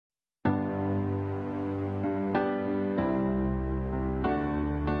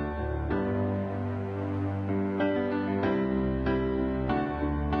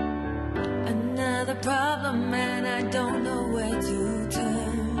problem and I don't know where to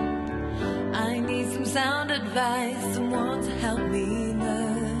turn. I need some sound advice, someone to help me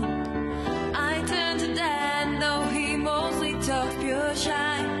learn. I turn to Dad, though he mostly talks pure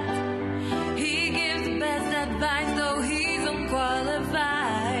shite. He gives the best advice, though he's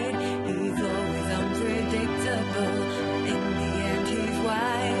unqualified. He's always unpredictable, in the end he's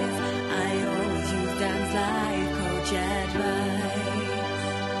wise. I always use Dan's life coach advice.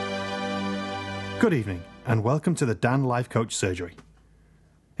 Good evening, and welcome to the Dan Life Coach Surgery.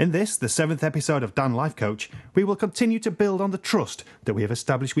 In this, the 7th episode of Dan Life Coach, we will continue to build on the trust that we have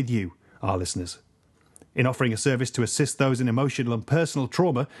established with you, our listeners. In offering a service to assist those in emotional and personal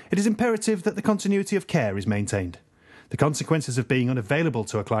trauma, it is imperative that the continuity of care is maintained. The consequences of being unavailable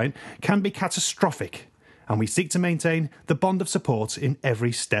to a client can be catastrophic, and we seek to maintain the bond of support in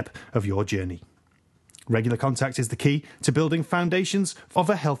every step of your journey. Regular contact is the key to building foundations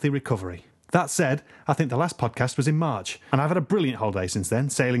of a healthy recovery. That said, I think the last podcast was in March, and I've had a brilliant holiday since then,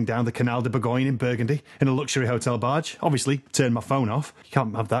 sailing down the Canal de Bourgogne in Burgundy in a luxury hotel barge. Obviously, turned my phone off. You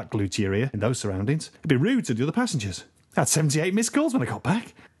can't have that glued to your ear in those surroundings. It'd be rude to the other passengers. I had 78 missed calls when I got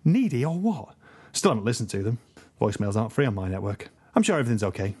back. Needy or what? Still haven't listened to them. Voicemails aren't free on my network. I'm sure everything's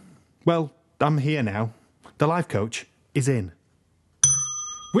okay. Well, I'm here now. The life coach is in.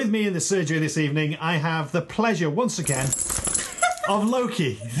 With me in the surgery this evening, I have the pleasure once again of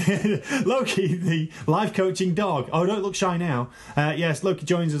Loki. Loki, the life coaching dog. Oh, don't look shy now. Yes, Loki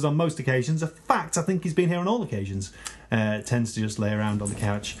joins us on most occasions. In fact, I think he's been here on all occasions. Tends to just lay around on the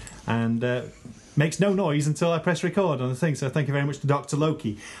couch and makes no noise until I press record on the thing. So thank you very much to Dr.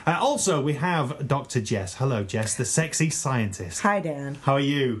 Loki. Also, we have Dr. Jess. Hello, Jess, the sexy scientist. Hi, Dan. How are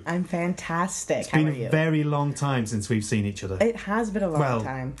you? I'm fantastic. It's been How are you? a very long time since we've seen each other. It has been a long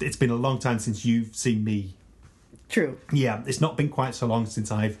time. It's been a long time since you've seen me. True. Yeah, it's not been quite so long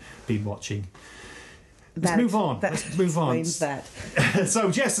since I've been watching. Let's move on. Let's move on. Explains that. So,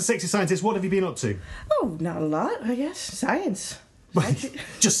 Jess, the sexy scientist, what have you been up to? Oh, not a lot, I guess. Science.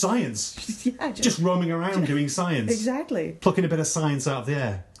 Just science? Yeah, Just roaming around doing science? Exactly. Plucking a bit of science out of the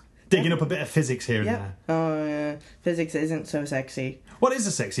air? Digging up a bit of physics here and there? Oh, physics isn't so sexy. What is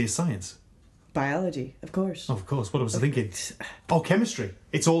the sexiest science? Biology, of course. Oh, of course. What was I thinking? Oh, chemistry.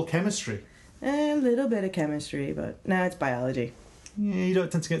 It's all chemistry. A little bit of chemistry, but no, it's biology. Yeah, you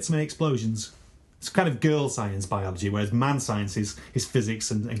don't tend to get so many explosions. It's kind of girl science, biology, whereas man science is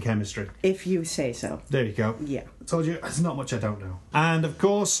physics and chemistry. If you say so. There you go. Yeah. I told you, there's not much I don't know. And, of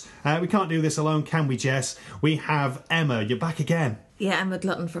course, we can't do this alone, can we, Jess? We have Emma. You're back again. Yeah, I'm a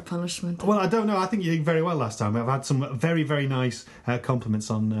glutton for punishment. Well, I don't know. I think you did very well last time. I've had some very, very nice compliments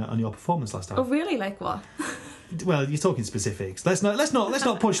on your performance last time. Oh, really? Like what? Well, you're talking specifics. Let's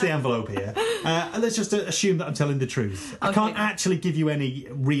not push the envelope here. Let's just assume that I'm telling the truth. Okay. I can't actually give you any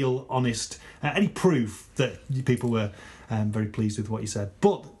real, honest, any proof that people were very pleased with what you said.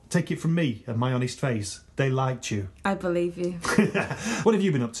 But take it from me and my honest face, they liked you. I believe you. What have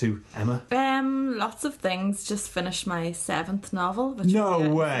you been up to, Emma? Lots of things. Just finished my 7th novel. Which No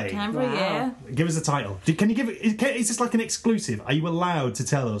way. September, Wow. yeah. Give us a title. Can you give it? Is this like an exclusive? Are you allowed to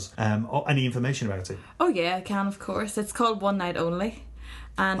tell us any information about it? Oh yeah, I can, of course. It's called One Night Only.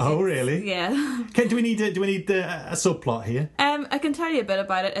 And Oh, really? Yeah. Do we need a subplot here? I can tell you a bit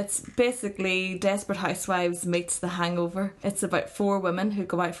about it. It's basically Desperate Housewives meets The Hangover. It's about 4 women who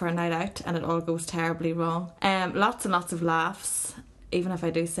go out for a night out and it all goes terribly wrong. Lots and lots of laughs, even if I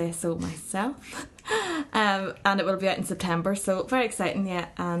do say so myself. And it will be out in September, so very exciting, yeah.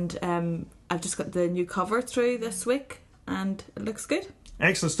 And I've just got the new cover through this week and it looks good.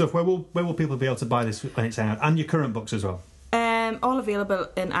 Excellent stuff. Where will people be able to buy this when it's out? And your current books as well? All available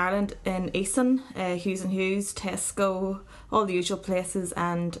in Ireland in Eason, Hughes and Hughes, Tesco, all the usual places,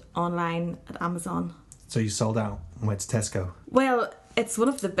 and online at Amazon. So you sold out and went to Tesco? Well, it's one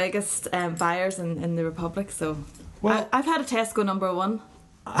of the biggest buyers in the Republic, so Well, I've had a Tesco number 1.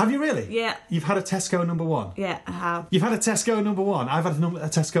 Have you really? Yeah. You've had a Tesco number 1? Yeah, I have. You've had a Tesco number 1? I've had a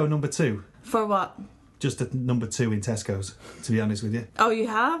Tesco number 2. For what? Just a number 2 in Tesco's, to be honest with you. Oh, you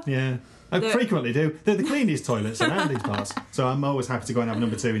have? Yeah. I frequently do. They're the cleanest toilets around these parts. So I'm always happy to go and have a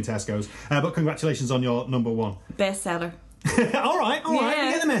number 2 in Tesco's. But congratulations on your number 1. Bestseller. all right. We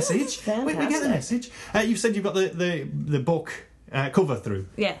get the message. We get the message. You've said you've got the book cover through.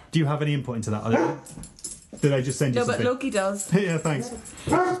 Yeah. Do you have any input into that? Did I just send you No, something? but Loki does. Yeah, thanks.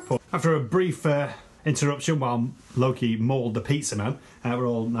 After a brief interruption while Loki mauled the pizza man, we're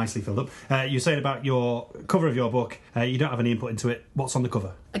all nicely filled up. You're saying about your cover of your book, you don't have any input into it. What's on the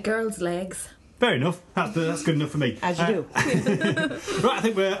cover? A girl's legs. Fair enough. That's good enough for me. As you do. Right, I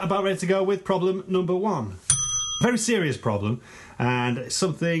think we're about ready to go with problem number 1. Very serious problem, and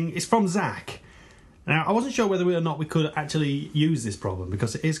it's from Zach. Now, I wasn't sure whether or not we could actually use this problem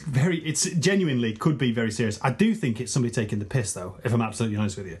because it's genuinely could be very serious. I do think it's somebody taking the piss, though, if I'm absolutely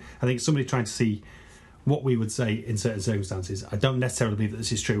honest with you. I think it's somebody trying to see what we would say in certain circumstances. I don't necessarily believe that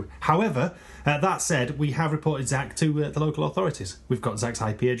this is true. However, that said, we have reported Zach to the local authorities. We've got Zach's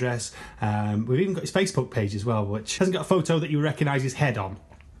IP address. We've even got his Facebook page as well, which hasn't got a photo that you recognise his head on.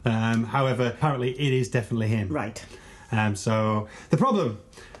 However, apparently it is definitely him. Right. So, the problem...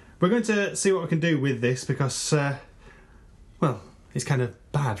 We're going to see what we can do with this because, well, it's kind of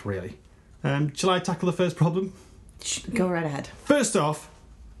bad, really. Shall I tackle the first problem? Go right ahead. First off,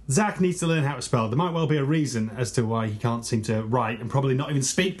 Zach needs to learn how to spell. There might well be a reason as to why he can't seem to write and probably not even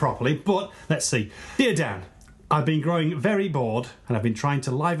speak properly, but let's see. Dear Dan, I've been growing very bored and I've been trying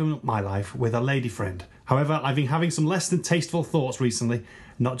to liven up my life with a lady friend. However, I've been having some less than tasteful thoughts recently,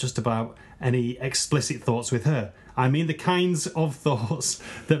 not just about any explicit thoughts with her. I mean the kinds of thoughts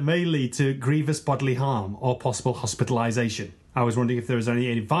that may lead to grievous bodily harm or possible hospitalisation. I was wondering if there was any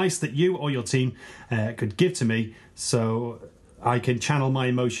advice that you or your team could give to me so I can channel my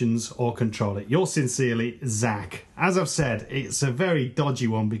emotions or control it. Yours sincerely, Zach. As I've said, it's a very dodgy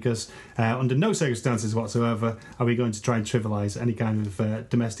one because under no circumstances whatsoever are we going to try and trivialise any kind of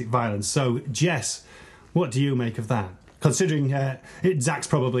domestic violence. So, Jess, what do you make of that? Considering Zach's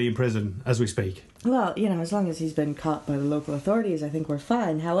probably in prison as we speak. Well, as long as he's been caught by the local authorities, I think we're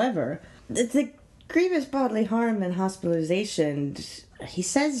fine. However, the grievous bodily harm and hospitalization, he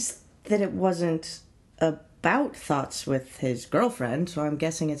says that it wasn't about thoughts with his girlfriend, so I'm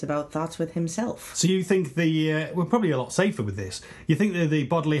guessing it's about thoughts with himself. So you think we're probably a lot safer with this. You think that the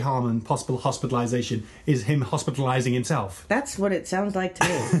bodily harm and possible hospitalisation is him hospitalising himself? That's what it sounds like to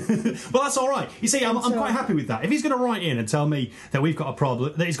me. Well, that's all right. You see, I'm quite happy with that. If he's going to write in and tell me that we've got a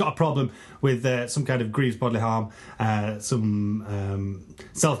problem, that he's got a problem with some kind of grievous bodily harm, some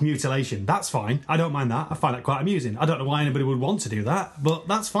self-mutilation, that's fine. I don't mind that. I find that quite amusing. I don't know why anybody would want to do that, but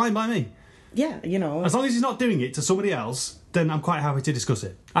that's fine by me. Yeah, As long as he's not doing it to somebody else, then I'm quite happy to discuss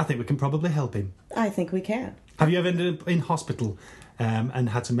it. I think we can probably help him. I think we can. Have you ever ended up in hospital and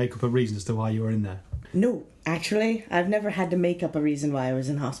had to make up a reason as to why you were in there? No, actually, I've never had to make up a reason why I was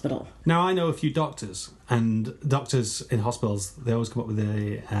in hospital. Now, I know a few doctors, and doctors in hospitals, they always come up with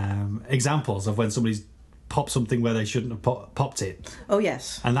the examples of when somebody's popped something where they shouldn't have popped it. Oh,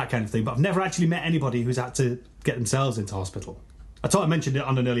 yes. And that kind of thing. But I've never actually met anybody who's had to get themselves into hospital. I thought I mentioned it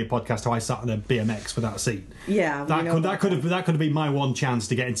on an earlier podcast how I sat on a BMX without a seat. Yeah, that could have been my one chance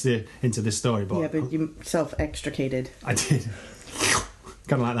to get into this story. But yeah, but you self-extricated. I did,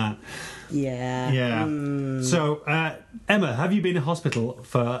 kind of like that. Yeah. Yeah. So, Emma, have you been in hospital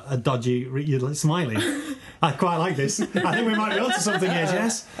for a dodgy... You're smiling. I quite like this. I think we might be onto something here,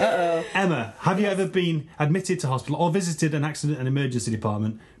 Jess. Uh-oh. Emma, have you ever been admitted to hospital or visited an accident and emergency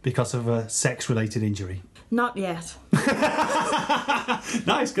department because of a sex-related injury? Not yet.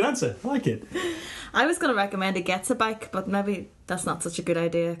 Nice, good answer. I like it. I was going to recommend he gets a bike, but maybe that's not such a good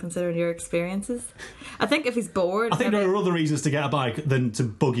idea considering your experiences. I think if he's bored... I think there are other reasons to get a bike than to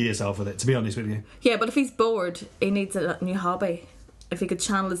buggy yourself with it, to be honest with you. Yeah, but if he's bored, he needs a new hobby. If he could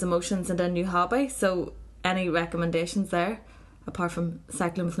channel his emotions into a new hobby. So, any recommendations there, apart from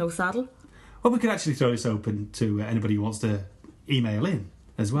cycling with no saddle? Well, we could actually throw this open to anybody who wants to email in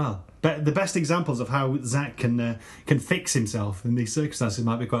as well. But the best examples of how Zach can fix himself in these circumstances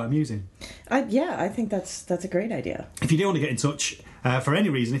might be quite amusing. I think that's a great idea. If you do want to get in touch for any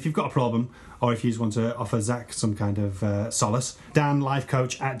reason, if you've got a problem, or if you just want to offer Zach some kind of solace,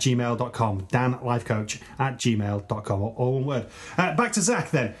 danlifecoach@gmail.com. danlifecoach@gmail.com, all one word. Back to Zach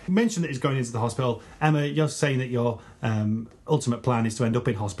then. You mentioned that he's going into the hospital. Emma, you're saying that your ultimate plan is to end up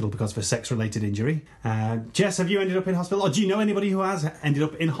in hospital because of a sex-related injury. Jess, have you ended up in hospital? Or do you know anybody who has ended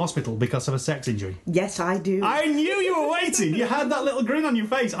up in hospital because of a sex injury? Yes, I do. I knew you were waiting. You had that little grin on your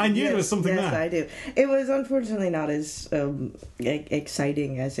face. I knew there was something there. Yes, I do. It was unfortunately not as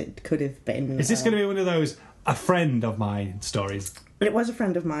exciting as it could have been. Is this going to be one of those a friend of mine stories? It was a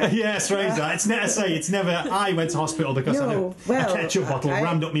friend of mine. Yeah, strange that. It's never I went to hospital because I know a ketchup bottle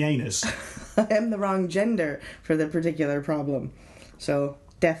rammed up my anus. I am the wrong gender for the particular problem. So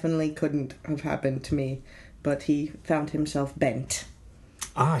definitely couldn't have happened to me. But he found himself bent.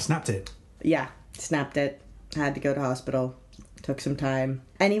 I snapped it. Yeah, snapped it. Had to go to hospital. Took some time.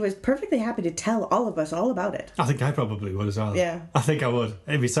 And he was perfectly happy to tell all of us all about it. I think I probably would as well. Yeah. I think I would.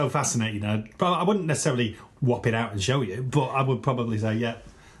 It'd be so fascinating. I wouldn't necessarily whop it out and show you, but I would probably say, yeah.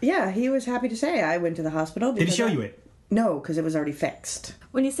 Yeah, he was happy to say I went to the hospital. Did he show you it? No, because it was already fixed.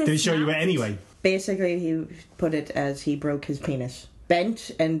 When you say Did he show you it anyway? Basically, he put it as he broke his penis. Bent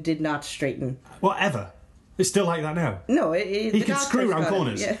and did not straighten. Whatever. It's still like that now. No, He can screw around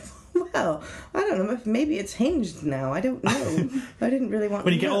corners. Yeah. Well, I don't know. Maybe it's hinged now. I don't know. I didn't really want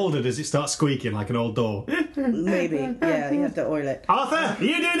When you to get know. older, does it start squeaking like an old door? Maybe. Yeah, you have to oil it. Arthur, are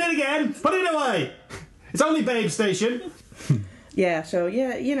you doing it again? Put it away! It's only Babe Station. Yeah, so,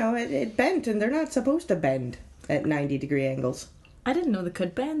 yeah, you know, it bent, and they're not supposed to bend at 90-degree angles. I didn't know they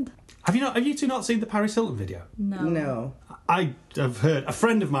could bend. Have you two not seen the Paris Hilton video? No. I have heard, a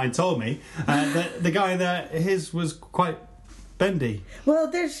friend of mine told me that the guy there, his was quite bendy. Well,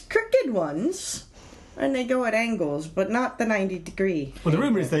 there's crooked ones, and they go at angles, but not the 90-degree. Well, the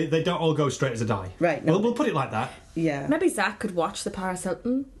rumour is they don't all go straight as a die. Right, no. Well, we'll put it like that. Yeah. Maybe Zach could watch the Paris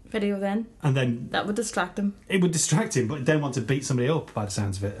Hilton video then. And then That would distract him. it would distract him, but then want to beat somebody up by the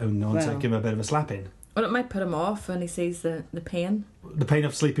sounds of it and want to Well. give him a bit of a slapping. Well, it might put him off when he sees the pain. The pain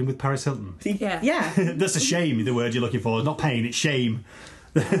of sleeping with Paris Hilton. Yeah. Yeah. That's a shame, the word you're looking for. Not pain, it's shame.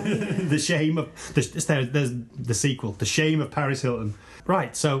 The shame of... There's the sequel. The shame of Paris Hilton.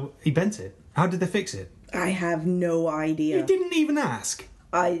 Right, so he bent it. How did they fix it? I have no idea. You didn't even ask.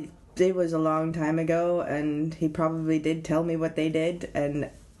 It was a long time ago, and he probably did tell me what they did, and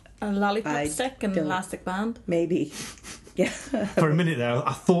A lollipop I stick and don't- elastic band. maybe. Yeah. For a minute there,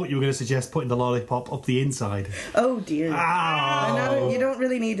 I thought you were going to suggest putting the lollipop up the inside. Oh, dear. Ow! You don't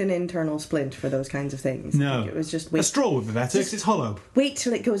really need an internal splint for those kinds of things. No. Like, it was just A wait. straw would be better, because it's hollow. Wait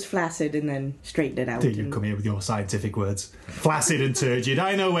till it goes flaccid and then straighten it out. Do you and- come here with your scientific words? Flaccid and turgid.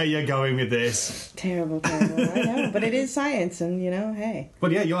 I know where you're going with this. Terrible. I know, but it is science, and hey.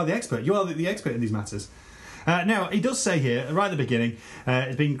 Well, yeah, you are the expert. You are the expert in these matters. Now, he does say here, right at the beginning,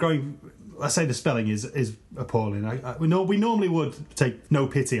 it's been growing... I say the spelling is appalling. We normally would take no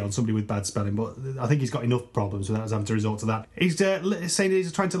pity on somebody with bad spelling, but I think he's got enough problems without us having to resort to that. He's saying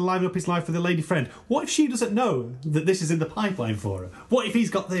he's trying to liven up his life with a lady friend. What if she doesn't know that this is in the pipeline for her? What if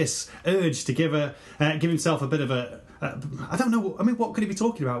he's got this urge to give himself a bit of a... I don't know. I mean, what could he be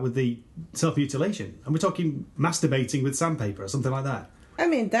talking about with the self-mutilation? And we're talking masturbating with sandpaper or something like that. I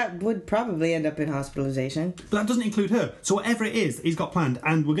mean, that would probably end up in hospitalization. But that doesn't include her. So whatever it is he's got planned,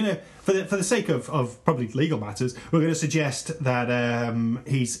 and we're going to, for the sake of probably legal matters, we're going to suggest that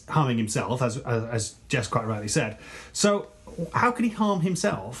he's harming himself, as Jess quite rightly said. So how can he harm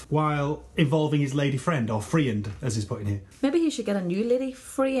himself while involving his lady friend, or friend, as he's put in here? Maybe he should get a new lady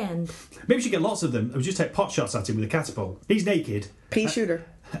friend. Maybe we should get lots of them and just take pot shots at him with a catapult. He's naked. Pea shooter.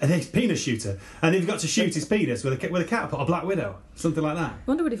 And he's penis shooter. And he's got to shoot his penis with a catapult, a Black Widow, something like that.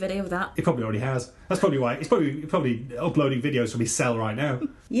 Wonder would he video that. He probably already has. That's probably why. He's probably uploading videos from his cell right now.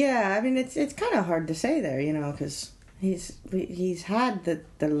 Yeah, I mean, it's kind of hard to say there, because he's had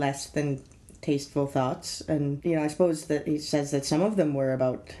the less than tasteful thoughts, and I suppose that he says that some of them were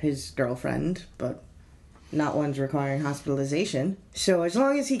about his girlfriend, but not ones requiring hospitalization. So as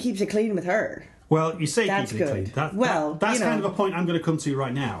long as he keeps it clean with her. Well, you say That's keeping it good. clean. That's you kind know. of a point I'm going to come to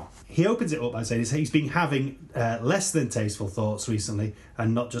right now. He opens it up by saying he's been having less than tasteful thoughts recently,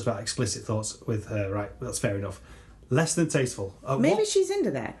 and not just about explicit thoughts with her. Right, that's fair enough. Less than tasteful. Maybe she's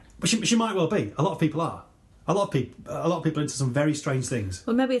into that. But she might well be. A lot of people are. A lot of people are into some very strange things.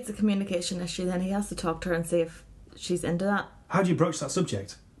 Well, maybe it's a communication issue then. He has to talk to her and see if she's into that. How do you broach that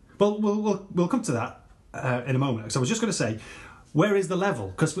subject? Well, we'll come to that in a moment. Because I was just going to say, where is the level?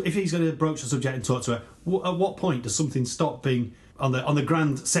 Because if he's going to broach the subject and talk to her, at what point does something stop being on the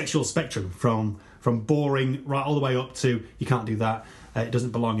grand sexual spectrum from boring right all the way up to you can't do that, it doesn't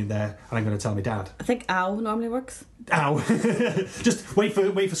belong in there, and I'm going to tell my dad. I think ow normally works. Ow! Just wait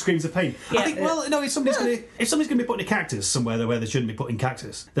for screams of pain. Yeah. I think. Well, no. If somebody's going to be putting a cactus somewhere where they shouldn't be putting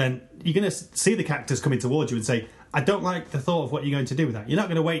cactus, then you're going to see the cactus coming towards you and say, "I don't like the thought of what you're going to do with that." You're not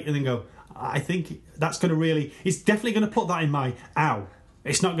going to wait and then go, "I think that's going to really." It's definitely going to put that in my ow.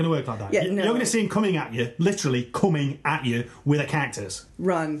 It's not going to work like that. Yeah, You're no. going to see him coming at you, literally coming at you with a cactus.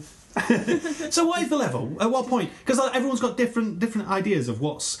 Run. So what is the level? At what point? Because everyone's got different ideas of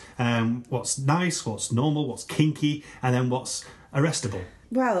what's nice, what's normal, what's kinky, and then what's arrestable.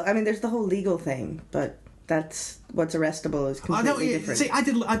 Well, I mean, there's the whole legal thing, but that's what's arrestable is completely different. See, I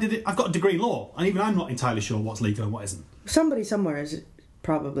did it. I've got a degree in law, and even I'm not entirely sure what's legal and what isn't. Somebody somewhere is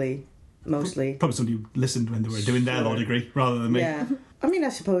probably mostly. Probably somebody who listened when they were doing their law degree rather than me. Yeah. I mean, I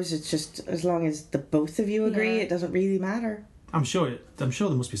suppose it's just as long as the both of you agree, Yeah. it doesn't really matter. I'm sure there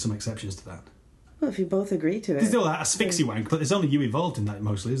must be some exceptions to that. Well, if you both agree to There's it. still that asphyxie wank, but there's only you involved in that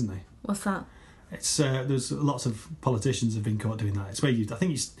mostly, isn't there? What's that? It's there's lots of politicians have been caught doing that. It's where you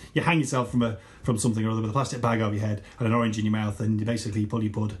hang yourself from something or other with a plastic bag over your head and an orange in your mouth, and you basically pull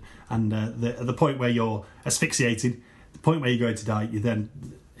your bud. And the point where you're asphyxiated, the point where you're going to die,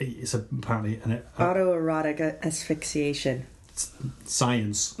 it's apparently Autoerotic asphyxiation.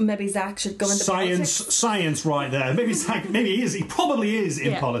 science. Maybe Zach should go into politics. Science right there. Maybe Zach, maybe he is. He probably is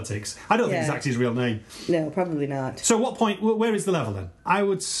in Yeah. politics. I don't think Yeah. Zach's his real name. No, probably not. So what point, where is the level then? I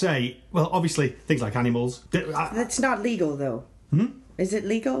would say, well, obviously, things like animals. That's not legal, though. Is it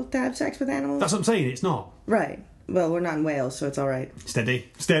legal to have sex with animals? That's what I'm saying, it's not. Right. Well, we're not in Wales, so it's all right. Steady.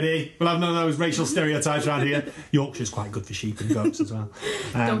 We'll have none of those racial stereotypes around here. Yorkshire's quite good for sheep and goats as well.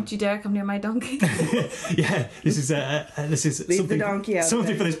 Don't you dare come near my donkey. Yeah, this is Leave something, the donkey out something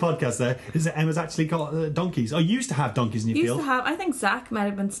there. for this podcast. There is that Emma's actually got donkeys. Or used to have donkeys in your Used field. to have. I think Zach might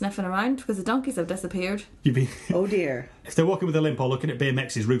have been sniffing around because the donkeys have disappeared. You'd be, Oh, dear. if they're walking with a limp or looking at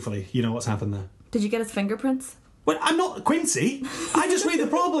BMXs ruefully, you know what's happened there. Did you get his fingerprints? Well, I'm not Quincy. I just read the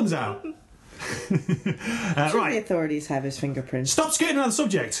problems out. Sure, the Right. authorities have his fingerprints. Stop skirting around the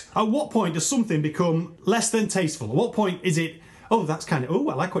subject. At what point does something become less than tasteful? At what point is it, oh, that's kind of, oh,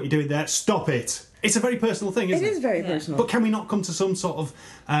 I like what you're doing there. Stop it. It's a very personal thing, isn't It it? is very Yeah. personal. But can we not come to some sort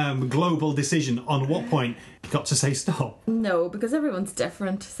of global decision on what point you've got to say stop? No, because everyone's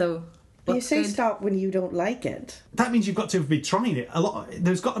different. So you what's say good? stop when you don't like it. That means you've got to be trying it a lot.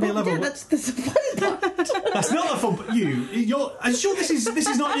 There's got to be a level. Yeah, that's the fun part. That's not a fun. But you're. I'm sure this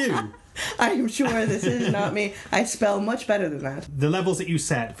is not you. I'm sure this is not me. I spell much better than that. The levels that you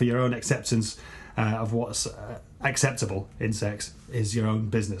set for your own acceptance of what's acceptable in sex is your own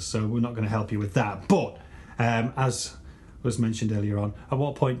business. So we're not going to help you with that. But as was mentioned earlier on, at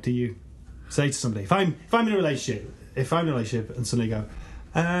what point do you say to somebody, if I'm in a relationship, and suddenly go,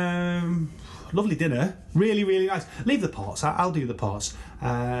 lovely dinner, really, really nice. Leave the pots. I'll do the pots.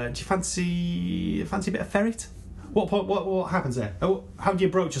 Do you fancy a bit of ferret? What happens there? How do you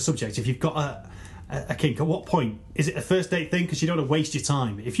broach a subject if you've got a kink? At what point is it a first date thing? Because you don't want to waste your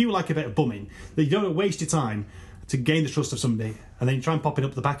time. If you like a bit of bumming, then you don't want to waste your time to gain the trust of somebody, and then you try and pop it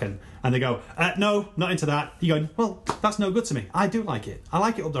up the back end, and they go, no, not into that. You're going, well, that's no good to me. I do like it. I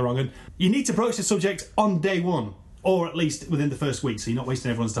like it up the wrong end. You need to broach the subject on day one, or at least within the first week, so you're not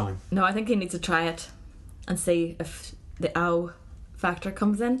wasting everyone's time. No, I think he needs to try it and see if the ow factor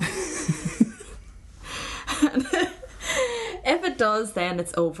comes in. If it does, then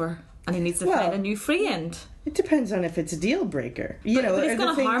it's over, and he needs to find a new friend. It depends on if it's a deal breaker. You know, But he's are the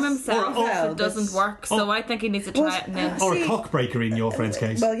going to harm things- himself Well, if it doesn't that's- work. So I think he needs to try Well, it and then. Or See- a cockbreaker in your friend's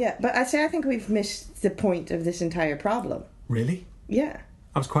case. Well, yeah, but I think we've missed the point of this entire problem. Really? Yeah.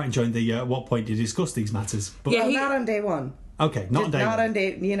 I was quite enjoying the at what point you discuss these matters. But Yeah, Well, he- not on day one. okay, not on day Not one. on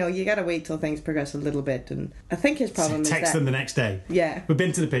day. You know, you got to wait till things progress a little bit, and I think his problem is Text that. them the next day. Yeah. We've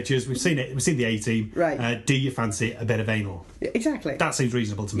been to the pictures, we've seen it, we've seen the A-team. Right. Do you fancy a bit of anal? Exactly. That seems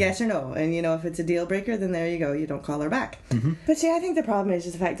reasonable to me. Yes or no, and you know, if it's a deal breaker, then there you go. You don't call her back. Mm-hmm. But see, I think the problem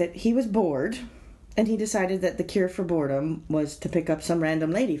is the fact that he was bored, and he decided that the cure for boredom was to pick up some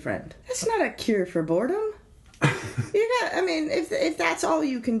random lady friend. That's not a cure for boredom. I mean, if that's all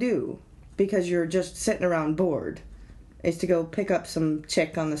you can do because you're just sitting around bored, is to go pick up some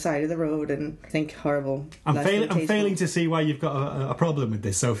chick on the side of the road and think horrible. I'm less than tasteful. failing to see why you've got a problem with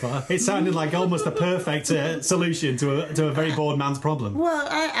this so far. It sounded like almost a perfect solution to a very bored man's problem. Well,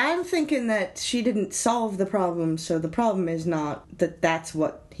 I'm thinking that she didn't solve the problem, so the problem is not that that's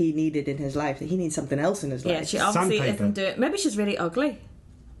what he needed in his life. That he needs something else in his Yeah, life. she obviously Sandpaper. isn't doing. Maybe she's really ugly.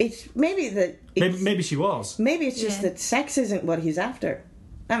 It's maybe that. Maybe she was. Maybe it's just Yeah. that sex isn't what he's after.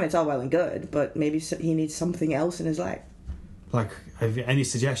 I mean, it's all well and good, but maybe he needs something else in his life. Like, have you any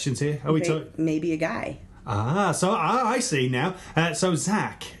suggestions here? Are we talking? Maybe a guy. So I see now. So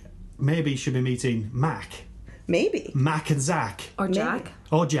Zach maybe should be meeting Mac. Maybe. Mac and Zach. Or Maybe. Jack.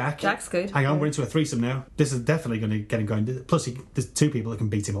 Or Jack. Jack's good. Hang on, we're into a threesome now. This is definitely going to get him going. Plus, there's two people that can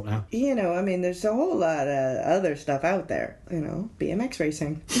beat him up now. You know, I mean, there's a whole lot of other stuff out there. You know, BMX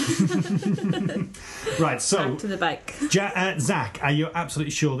racing. Right, so Back to the bike. Zach, are you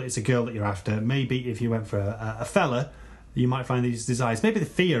absolutely sure that it's a girl that you're after? Maybe if you went for a fella, you might find these desires. Maybe the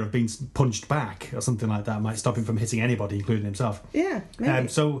fear of being punched back or something like that might stop him from hitting anybody, including himself. Yeah, maybe.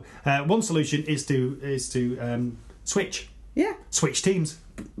 So one solution is to switch Yeah. teams.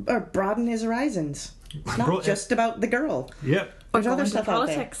 Or broaden his horizons. It's not Broad- just about the girl. Yep. There's Or other go into stuff out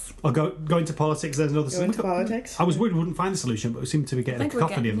there. politics. Or go into politics. There's another Go into politics. I was worried we wouldn't find the solution, but we seem to be I getting a think we're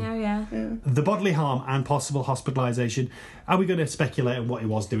cacophony getting of them. there, yeah. The bodily harm and possible hospitalisation. Are we going to speculate on what he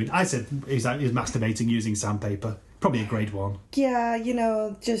was doing? I said he's masturbating using sandpaper. Probably a grade 1. Yeah, you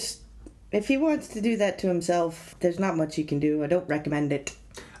know, just if he wants to do that to himself, there's not much you can do. I don't recommend it.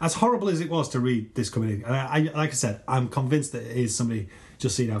 as horrible as it was to read this coming in, like I said, I'm convinced that it is somebody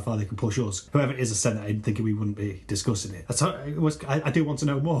just seeing how far they can push us. Whoever it is has sent that in thinking we wouldn't be discussing it. I do want to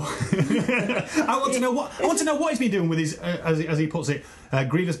know more. I want to know what he's been doing with his, as he puts it,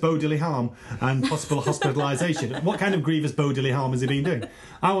 grievous bodily harm and possible hospitalisation. What kind of grievous bodily harm has he been doing?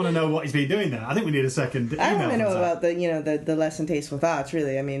 I want to know what he's been doing there. I think we need a second email. I want to know from Zach. about the less than tasteful thoughts.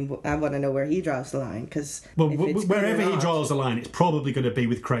 Really, I mean, I want to know where he draws the line because Wherever he draws the line, it's probably going to be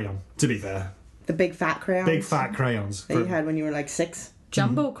with crayon. To be fair, the big fat crayons, crayons that you had when you were like 6.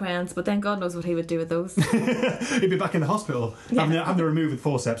 Jumbo crayons, but then God knows what he would do with those. He'd be back in the hospital having to remove with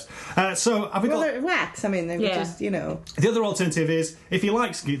forceps. So have we got... they're wax. I mean, they were just, The other alternative is, if he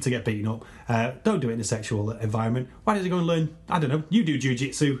likes to get beaten up, don't do it in a sexual environment. Why does he go and learn, I don't know, you do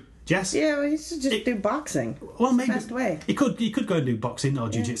jiu-jitsu, Jess? Yeah, well, he should just do boxing. Well, maybe. Best way. He could go and do boxing or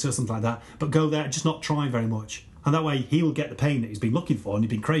jiu-jitsu or something like that, but go there, just not try very much. And that way he will get the pain that he's been looking for and he's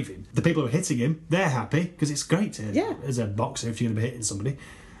been craving. The people who are hitting him, they're happy, because it's great as a boxer if you're going to be hitting somebody.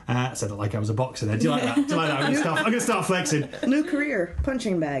 I said it like I was a boxer there. Do you like that? I'm going to start flexing. New career,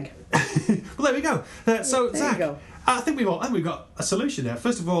 punching bag. Well, there we go. So, there Zach, you go. I think we've got a solution there.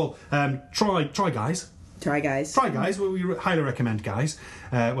 First of all, try guys. Try guys. Try guys. Well, we highly recommend guys.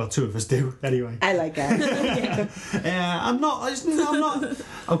 Well, 2 of us do, anyway. I like guys. I'm not.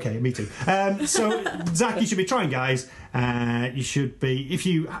 Okay, me too. So, Zach, you should be trying guys. You should be, if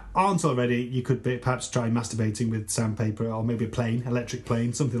you aren't already, you could be perhaps try masturbating with sandpaper or maybe a electric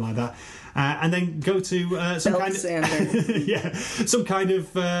plane, something like that. And then go to some kind of some kind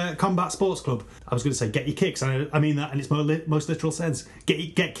of combat sports club. I was going to say get your kicks. I mean that in its most literal sense.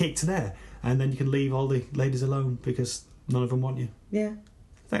 Get kicked there, and then you can leave all the ladies alone because none of them want you. Yeah.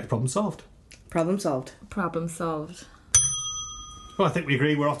 Thanks. Problem solved. Problem solved. Problem solved. Well, I think we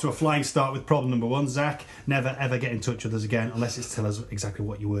agree. We're off to a flying start with problem number 1. Zach, never ever get in touch with us again unless it's tell us exactly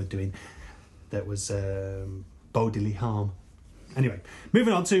what you were doing that was bodily harm. Anyway,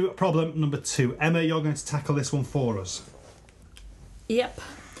 moving on to problem number 2. Emma, you're going to tackle this one for us. Yep.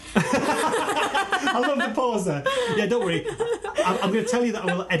 I love the pause there. Yeah, don't worry. I'm going to tell you that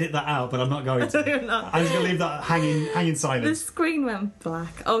I will edit that out, but I'm not going to. You're not. I'm just going to leave that hanging The silence. screen went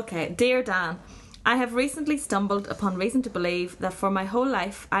black. Okay, dear Dan, I have recently stumbled upon reason to believe that for my whole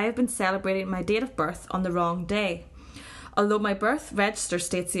life I have been celebrating my date of birth on the wrong day. Although my birth register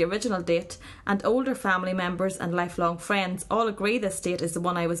states the original date, and older family members and lifelong friends all agree this date is the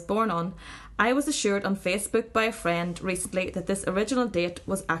one I was born on, I was assured on Facebook by a friend recently that this original date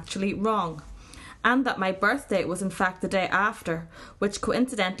was actually wrong, and that my birthday was in fact the day after, which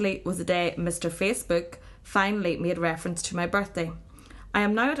coincidentally was the day Mr. Facebook finally made reference to my birthday. I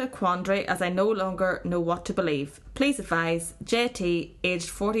am now at a quandary as I no longer know what to believe. Please advise. JT, aged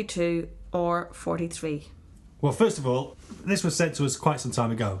 42 or 43. Well, first of all, this was sent to us quite some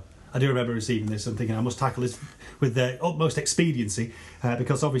time ago. I do remember receiving this and thinking I must tackle this with the utmost expediency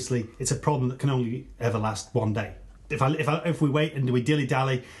because obviously it's a problem that can only ever last one day. If we wait and we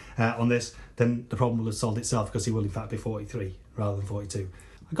dilly-dally on this, then the problem will have solved itself because he will in fact be 43 rather than 42.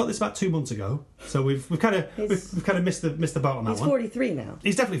 I got this about 2 months ago, so we've kind of missed the boat on that one. He's 43 now.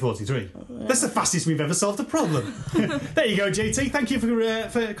 He's definitely 43. That's the fastest we've ever solved a problem. There you go, JT. Thank you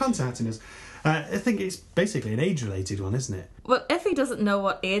for contacting us. I think it's basically an age-related one, isn't it? Well, if he doesn't know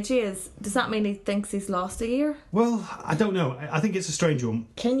what age he is, does that mean he thinks he's lost a year? Well, I don't know. I think it's a strange one.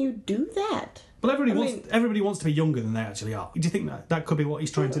 Can you do that? Well, everybody wants to be younger than they actually are. Do you think that could be what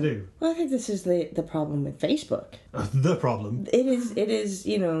he's trying to do? Well, I think this is the problem with Facebook. The problem? It is,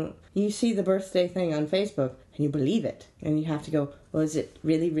 you see the birthday thing on Facebook and you believe it. And you have to go, well, is it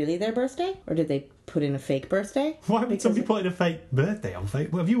really their birthday? Or did they put in a fake birthday? Why would somebody put in a fake birthday on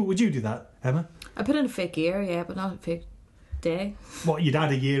Facebook? Well, would you do that, Emma? I put in a fake year, yeah, but not a fake day. What, you'd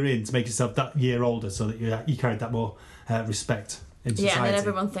add a year in to make yourself that year older so that you carried that more respect in society? Yeah, and then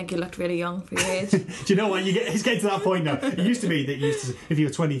everyone think you looked really young for your age. Do you know what? It's getting to that point now. It used to be that if you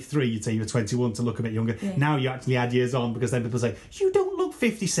were 23, you'd say you were 21 to look a bit younger. Yeah. Now you actually add years on because then people say, you don't look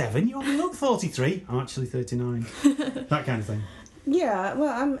 57, you only look 43. I'm actually 39. That kind of thing. Yeah,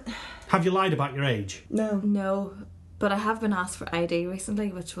 well, Have you lied about your age? No, but I have been asked for ID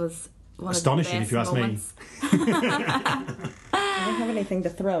recently, which was one astonishing of the best moments. If you ask me. I don't have anything to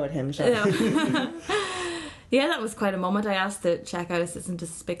throw at him, so. Yeah, that was quite a moment. I asked the checkout assistant to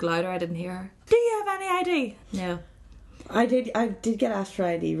speak louder. I didn't hear her. Do you have any ID? No. I did get asked for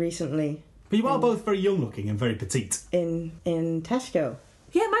ID recently. But you are both very young looking and very petite. In Tesco.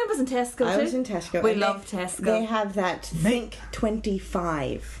 Yeah, mine was in Tesco too. I was in Tesco. We love Tesco. They have that Think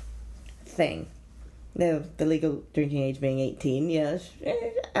 25 thing. The legal drinking age being 18, yes.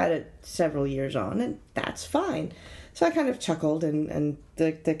 Added several years on, and that's fine. So I kind of chuckled, and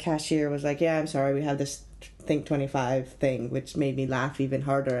the cashier was like, yeah, I'm sorry, we have this Think 25 thing, which made me laugh even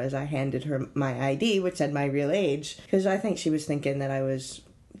harder as I handed her my ID, which said my real age. Because I think she was thinking that I was,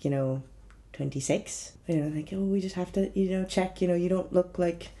 26. Like, oh, we just have to, check, you don't look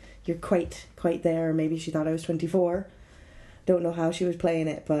like you're quite there. Maybe she thought I was 24. Don't know how she was playing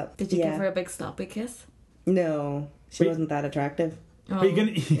it, but Did you give her a big sloppy kiss? No, she wasn't that attractive. But you're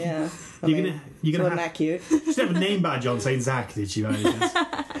gonna, Yeah, you're gonna wasn't have, that cute? she didn't have a name badge on saying Zach, did she?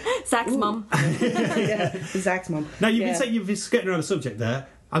 Zach's mum. Yeah, Zach's mum. Now you've been saying you've been skirting around the subject there.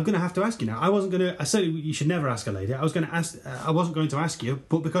 I'm going to have to ask you now. I said you should never ask a lady. I wasn't going to ask you,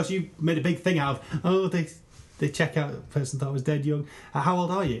 but because you made a big thing out of, they check out the person thought was dead young. How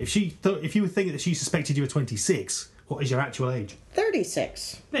old are you? If you think that she suspected you were 26, what is your actual age?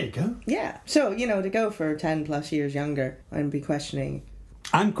 36. There you go. Yeah. So, to go for 10 plus years younger and be questioning.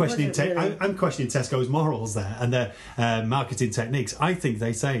 I'm questioning really? I'm questioning Tesco's morals there and their marketing techniques. I think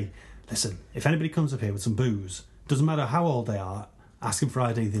they say, listen, if anybody comes up here with some booze, doesn't matter how old they are, ask them for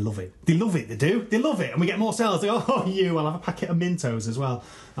ID, they love it. They love it, they do. They love it. And we get more sales. They go, I'll have a packet of Mintos as well.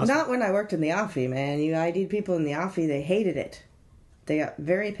 Not when I worked in the Offie, man. You ID'd people in the Offie, they hated it. They got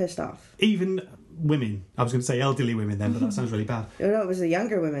very pissed off. Even women. I was going to say elderly women then, but that sounds really bad. No, it was the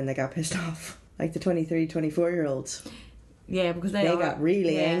younger women that got pissed off. Like the 23, 24-year-olds. Yeah, because they got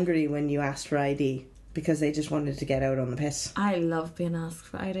really angry when you asked for ID because they just wanted to get out on the piss. I love being asked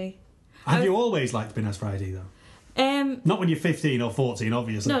for ID. Have you always liked being asked for ID though? Not when you're 15 or 14,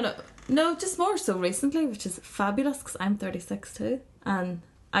 obviously. No, just more so recently, which is fabulous because I'm 36 too, and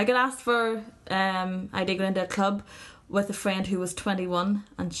I got asked for ID going into a club with a friend who was 21,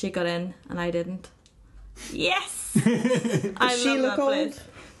 and she got in and I didn't. Yes. Does she look old?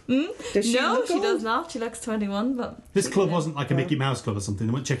 Does she look old? Does not. She looks 21, but this club wasn't like a Mickey Mouse club or something.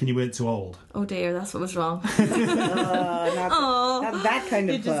 They weren't checking you weren't too old. Oh dear, that's what was wrong. Not that kind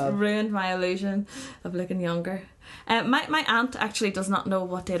of you club. Just ruined my illusion of looking younger. My aunt actually does not know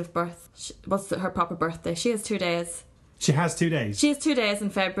what date of birth, what's her proper birthday. She has 2 days. She has 2 days? She has 2 days in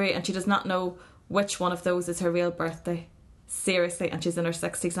February, and she does not know which one of those is her real birthday. Seriously, and she's in her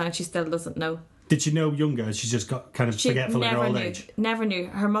 60s now and she still doesn't know. Did she know younger? She's just got kind of forgetful in her old age? Never knew.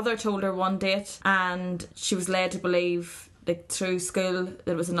 Her mother told her one date and she was led to believe, like through school,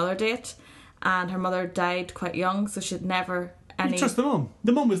 that it was another date, and her mother died quite young, so she'd never any... You trust the mum?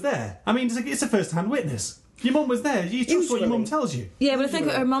 The mum was there. I mean, it's a first-hand witness. Your mum was there. You trust what your mum tells you. Yeah, but I think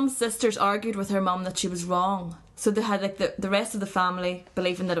her mum's sisters argued with her mum that she was wrong. So they had like the rest of the family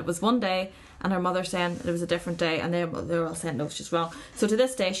believing that it was one day, and her mother saying it was a different day, and they were all saying no, she's wrong. So to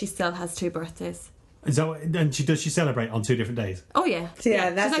this day, she still has 2 birthdays. And does she celebrate on 2 different days? Oh yeah, that's she's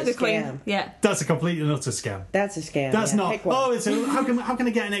like a the queen. scam. Yeah, that's a complete and utter scam. That's a scam. That's not. Pick one. Oh, so how can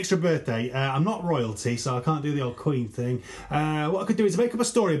I get an extra birthday? I'm not royalty, so I can't do the old queen thing. What I could do is make up a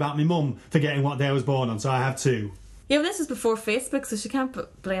story about my mum forgetting what day I was born on, so I have 2. Yeah, well, this was before Facebook, so she can't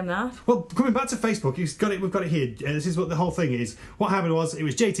blame that. Well, coming back to Facebook, we've got it here. This is what the whole thing is. What happened was, it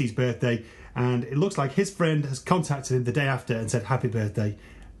was JT's birthday, and it looks like his friend has contacted him the day after and said happy birthday,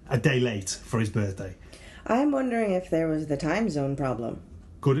 a day late for his birthday. I'm wondering if there was the time zone problem.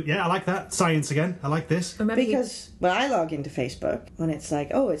 Good, yeah, I like that. Science again, I like this. Because, I log into Facebook when it's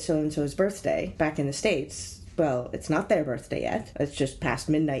like, oh, it's so-and-so's birthday back in the States. Well, it's not their birthday yet. It's just past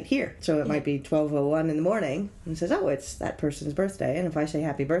midnight here. So it might be 12:01 in the morning and says, oh, it's that person's birthday. And if I say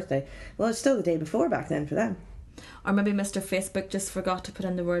happy birthday, well, it's still the day before back then for them. Or maybe Mr. Facebook just forgot to put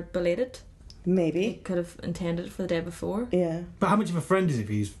in the word belated. Maybe. He could have intended it for the day before. Yeah. But how much of a friend is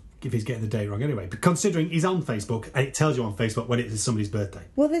he if he's getting the day wrong anyway? But considering he's on Facebook and it tells you on Facebook when it is somebody's birthday.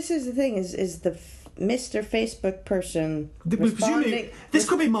 Well, this is the thing, is the Mr. Facebook person responding... This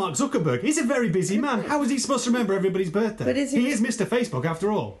could be Mark Zuckerberg. He's a very busy man. How is he supposed to remember everybody's birthday? But he is Mr. Facebook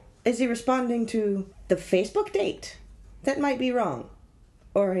after all. Is he responding to the Facebook date? That might be wrong.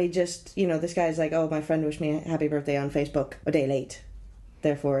 Or he just, this guy's like, oh, my friend wished me a happy birthday on Facebook a day late.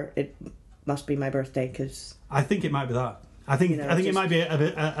 Therefore, it must be my birthday, because... I think it might be that. I think it might be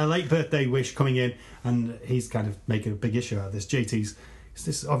a late birthday wish coming in, and he's kind of making a big issue out of this. JT's...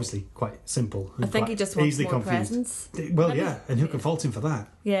 This is obviously quite simple. I think he just wants more presents. Well, maybe. Yeah, and who can fault him for that?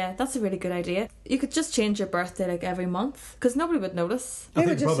 Yeah, that's a really good idea. You could just change your birthday like every month, because nobody would notice. I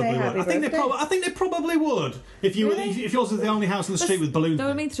think they probably would. I think they probably would. If yours was the only house on the street with balloons. No,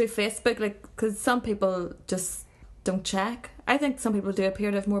 I mean through Facebook, because some people just don't check. I think some people do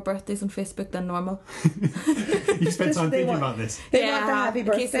appear to have more birthdays on Facebook than normal. You spent time thinking about this. They want the happy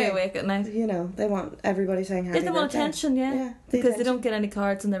birthday. It keeps me awake at night. They want everybody saying happy birthday. They want attention, yeah. Because they don't get any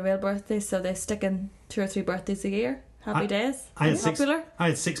cards on their real birthday, so they stick in 2 or 3 birthdays a year. Happy days. I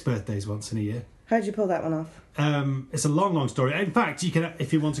had 6 birthdays once in a year. How'd you pull that one off? it's a long story. In fact, you can,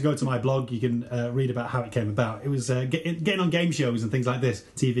 if you want to go to my blog, you can read about how it came about. It was getting on game shows and things like this,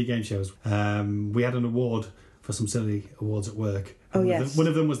 TV game shows. We had an award for some silly awards at work. Oh, yes. One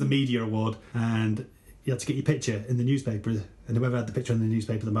of them was the media award, and you had to get your picture in the newspaper, and whoever had the picture in the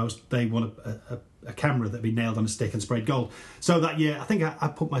newspaper the most, they won a camera that'd be nailed on a stick and sprayed gold. So that year, I think I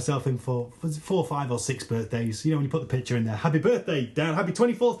put myself in for 4, 5 or 6 birthdays. You know, when you put the picture in there, happy birthday, Dan, happy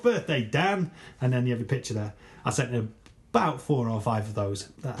 24th birthday, Dan, and then you have your picture there. I sent in about 4 or 5 of those.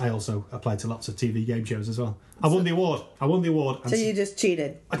 I also applied to lots of TV game shows as well. I won the award. So you just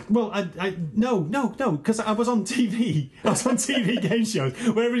cheated? No, because I was on TV. I was on TV game shows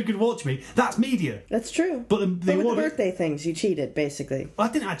where everyone could watch me. That's media. That's true. But the with award, the birthday things, you cheated, basically. I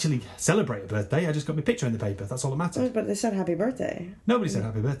didn't actually celebrate a birthday. I just got my picture in the paper. That's all that mattered. But they said happy birthday. Nobody said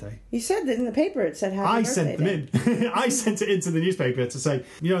happy birthday. You said that in the paper it said happy birthday. I sent them in. I sent it into the newspaper to say,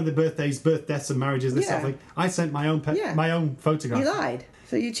 you know, the birthdays, birth, deaths and marriages, this stuff. Like, I sent my own my own photograph. You lied.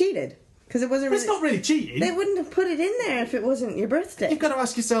 So you cheated. Because it wasn't really... It's not really cheating. They wouldn't have put it in there if it wasn't your birthday. You've got to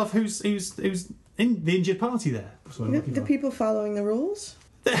ask yourself who's in the injured party there. That's what I'm looking The for. people following the rules?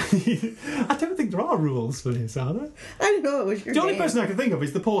 I don't think there are rules for this, are there? I don't know, it was your The only game. person I can think of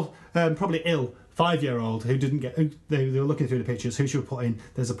is the poor, probably ill 5-year-old who didn't get. They were looking through the pictures. Who should we put in?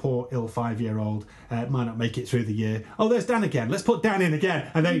 There's a poor ill 5-year-old. Might not make it through the year. Oh, there's Dan again. Let's put Dan in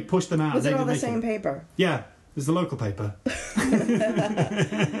again. And they pushed them out. Was and it they all the didn't make same it. paper? Yeah, there's the local paper.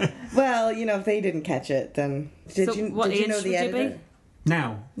 Well, you know, if they didn't catch it, then... Did you know age the would you editor? be?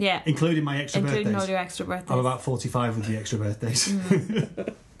 Now, Yeah. including my extra Including birthdays. all your extra birthdays. I'm about 45 with the extra birthdays.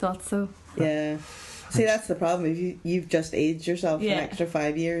 Thought so. Yeah. See, that's the problem. You've just aged yourself Yeah. an extra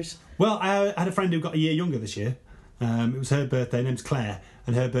 5 years. Well, I had a friend who got a year younger this year. It was her birthday. Her name's Claire,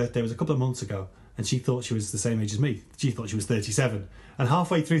 and her birthday was a couple of months ago. And she thought she was the same age as me. She thought she was 37. And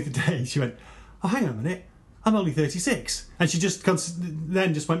halfway through the day, she went, "Oh, hang on a minute. I'm only 36." And she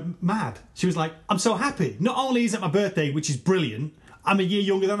then just went mad. She was like, "I'm so happy. Not only is it my birthday, which is brilliant, I'm a year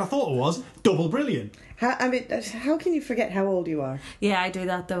younger than I thought I was. Double brilliant." How can you forget how old you are? Yeah, I do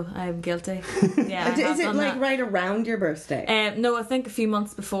that though. I'm guilty. Yeah. I Is have it done like that. right around your birthday? No, I think a few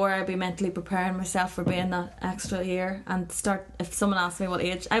months before I'd be mentally preparing myself for being that extra year and start. If someone asked me what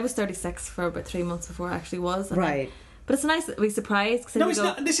age, I was 36 for about 3 months before I actually was. Right. But it's nice that we surprised. Cause No, it's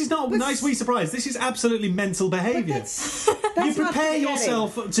not. This is not a nice wee surprise. This is absolutely mental behaviour. That's You not prepare forgetting.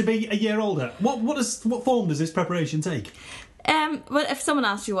 yourself to be a year older. What form does this preparation take? Well, if someone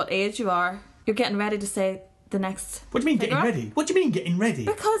asks you what age you are, you're getting ready to say the next. What do you mean figure. getting ready? What do you mean getting ready?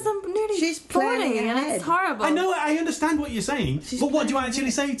 Because I'm nearly She's 40 planning and ahead. it's horrible. I know, I understand what you're saying, She's but what do you planning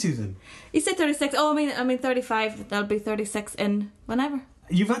actually say to them? You say 36. Oh, I mean 35. That'll be 36 in whenever.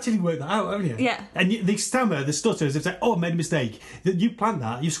 You've actually worked that out, haven't you? Yeah. And the stammer, the stutters, they say, "Oh, I made a mistake." You planned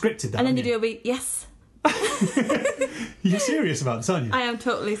that, you scripted that. And then you haven't do a wee yes. You're serious about this, aren't you? I am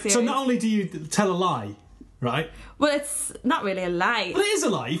totally serious. So not only do you tell a lie, right? Well, it's not really a lie. Well, it is a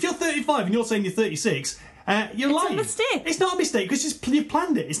lie. If you're 35 and you're saying you're 36, you're It's a lying. mistake. It's not a mistake because you've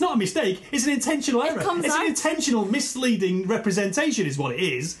planned it. It's not a mistake. It's an intentional error. comes It's an out. intentional misleading representation is what it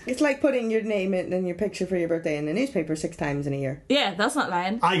is. It's like putting your name and your picture for your birthday in the newspaper 6 times in a year. Yeah, that's not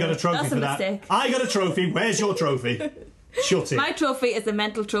lying. I got a trophy That's for a that. mistake. I got a trophy. Where's your trophy? Shut it. My trophy is a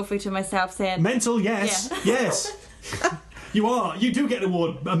mental trophy to myself saying, Mental, yes. Yeah. Yes. You are. You do get an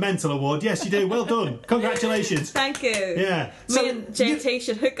award, a mental award. Yes, you do. Well done. Congratulations. thank you. Yeah. Me and JT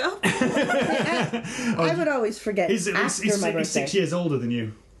should hook up. I would always forget He's after my birthday. 6 years older than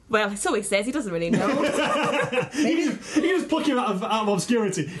you. Well, so he says. He doesn't really know. You just pluck him out of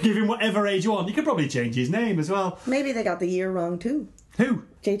obscurity. Give him whatever age you want. You could probably change his name as well. Maybe they got the year wrong too. Who?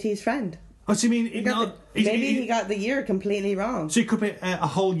 JT's friend. Oh, so you mean Maybe he got the year completely wrong. So he could be a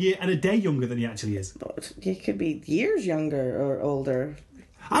whole year and a day younger than he actually is. But he could be years younger or older.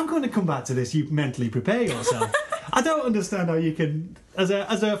 I'm going to come back to this. You mentally prepare yourself. I don't understand how you can, as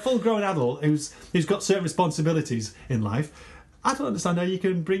a full-grown adult who's got certain responsibilities in life. I don't understand how you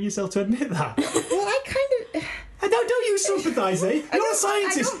can bring yourself to admit that. Well, I kind of... Don't you sympathise, eh? You're a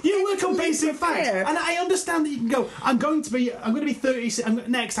scientist. You work on basic facts, prepare. and I understand that you can go. I'm going to be 30.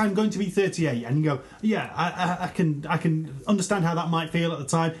 Next, I'm going to be 38, and you go. Yeah, I can understand how that might feel at the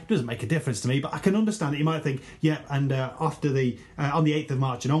time. It doesn't make a difference to me, but I can understand that you might think, yeah. And after on the 8th of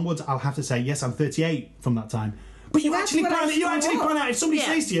March and onwards, I'll have to say yes, I'm 38 from that time. But you That's actually when I plan it. You screw actually up. plan out. If somebody Yeah.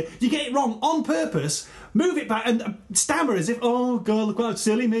 says to you, you get it wrong on purpose. Move it back and stammer as if, "Oh God, look what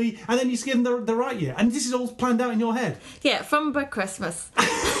silly me," and then you just give them the right year. And this is all planned out in your head. Yeah, from about Christmas.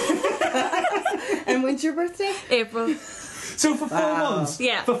 And when's your birthday? April. So for 4 months,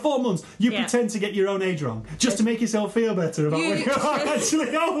 Yeah. for 4 months, you Yeah. pretend to get your own age wrong just to make yourself feel better about when you're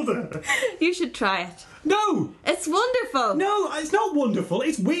actually older. You should try it. No, It's wonderful. no, it's not wonderful.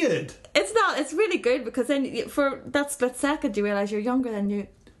 It's weird. It's not. It's really good because then for that split second you realise you're younger than you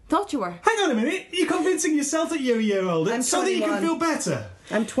thought you were. Hang on a minute. You're convincing yourself that you're a year older I'm so that you can 21. feel better.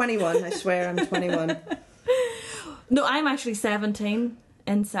 I'm 21, I swear I'm 21. No, I'm actually 17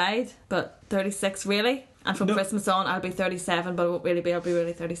 inside, but 36 really. And from No. Christmas on, I'll be 37, but it won't really be. I'll be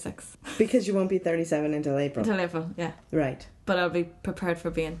really 36 Because you won't be 37 until April. until April. Yeah, Right. but I'll be prepared for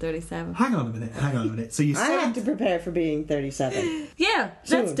being 37. Hang on a minute. So you I have said... to prepare for being 37. Yeah,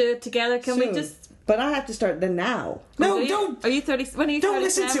 let's Soon. do it together. Can we Soon. just? But I have to start then now. No, Are you- don't... Are you 30? When are you? Don't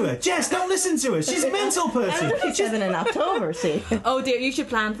listen 37? to her. Jess, don't listen to her. She's a mental person. 37 in October, see. Oh dear, you should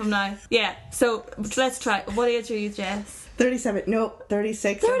plan from now. Yeah. So let's try. What age are you, Jess? 37, no,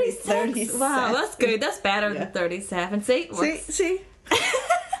 36. 36. Wow, that's good. That's better Yeah. than 37. See, it works. See?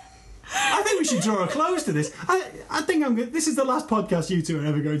 I think we should draw a close to this. I think I'm good. This is the last podcast you two are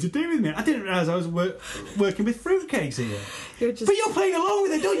ever going to do with me. I didn't realise I was working with fruitcakes here. You're just. But you're playing along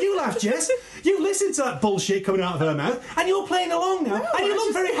with it. Don't you laugh, Jess. You listen to that bullshit coming out of her mouth and you're playing along now. And you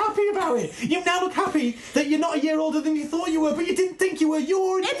look very happy about it. You now look happy that you're not a year older than you thought you were, but you didn't think you were. You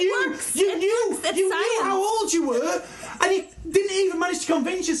already It knew. works. You It knew. works. It's You knew science. how old you were. And you didn't even manage to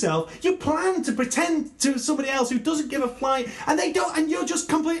convince yourself. You planned to pretend to somebody else who doesn't give a flying, and they don't, and you're just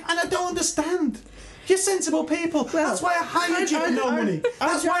complete. And I don't understand. You're sensible people. Well, That's why I hired you for no money.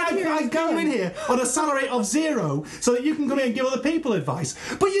 That's why I got you in here on a salary of 0 so that you can come in and give other people advice.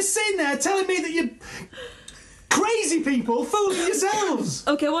 But you're sitting there telling me that you're crazy people fooling yourselves.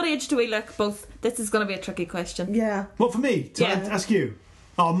 Okay, what age do we look? Both. This is going to be a tricky question. Yeah. What, for me? To Yeah. ask you?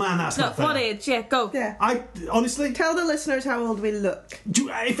 Oh man, that's No, not fair. what age? Yeah, go. Yeah. I honestly, Tell the listeners how old we look.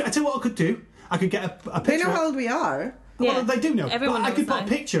 if I tell you what I could do, I could get a They picture. know how old we are. Well, Yeah. they do know. Everyone But I knows could put now. a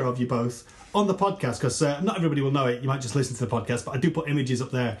picture of you both on the podcast because not everybody will know it. You might just listen to the podcast, but I do put images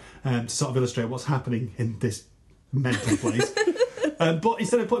up there to sort of illustrate what's happening in this mental place. But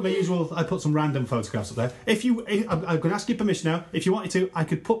instead of putting my usual, I put some random photographs up there. I'm going to ask you permission now. If you wanted to, I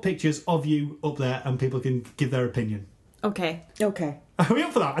could put pictures of you up there and people can give their opinion. Okay. Okay. Are we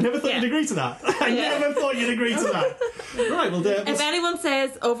up for that? I never thought Yeah. you'd agree to that. I Yeah. never thought you'd agree to that. Right, well, If anyone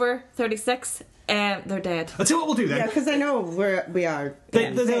says over 36, they're dead. I'll tell you what we'll do then. Yeah, because I know we are. They,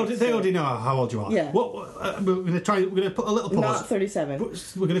 yeah, they already know how old you are. Yeah. We're going to try. We're going to put a little pause. Not 37.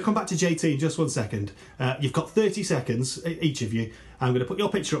 We're going to come back to JT in just 1 second. You've got 30 seconds, each of you. I'm going to put your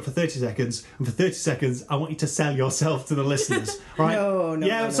picture up for 30 seconds, and for 30 seconds, I want you to sell yourself to the listeners. All right? No.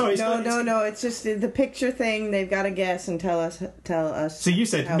 Yeah, sorry. No. It's just the picture thing. They've got to guess and tell us. So you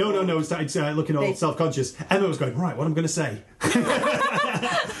said how no, old. started looking all They- self-conscious. Emma was going, right, what am I going to say?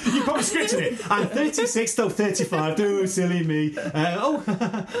 You probably scripted it. I'm 36, though 35. Oh, silly me. Like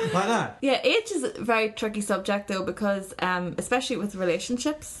that. Yeah, age is a very tricky subject though because, especially with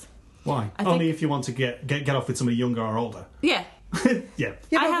relationships. Why? I Only think- if you want to get off with somebody younger or older. Yeah. Yeah.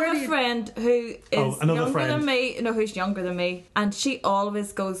 Yeah, I but where have do a you- friend who is another younger friend. than me. No, who's younger than me, and she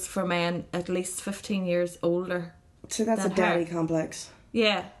always goes for men at least 15 years older. So that's a than daddy her. complex.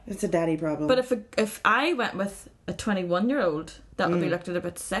 Yeah, It's a daddy problem. but if I went with a 21-year-old, that would be Mm. looked at a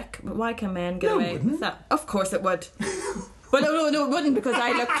bit sick. But why can men get No, it away wouldn't. with that? Of course it would. Well, no, it wouldn't because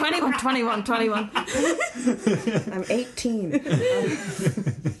I look 21. I'm 18.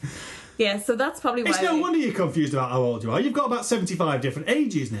 Yeah, so that's probably why. It's no wonder you're confused about how old you are. You've got about 75 different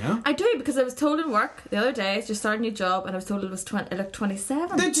ages now. I do because I was told in work the other day, I just started a new job, and I was told it was I looked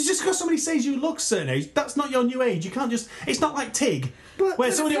 27. Just because somebody says you look a certain age, that's not your new age. You can't just... It's not like Tig. But, where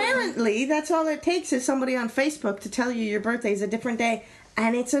but somebody... apparently, that's all it takes is somebody on Facebook to tell you your birthday is a different day,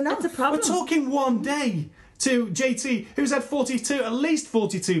 and it's enough. That's a problem. We're talking one day to JT, who's had at least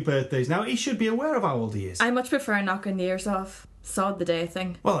 42 birthdays now. He should be aware of how old he is. I much prefer knocking years off. Sod the day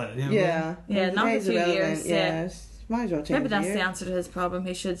thing. Well, Yeah. Yeah, not a Today's few irrelevant, years, yeah. Might as well change Maybe that's the the year. answer to his problem.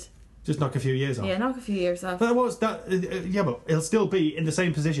 He should, just knock a few years off. knock a few years off. But that was that. Yeah, but he'll still be in the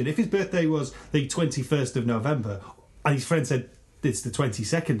same position. If his birthday was the 21st of November, and his friend said it's the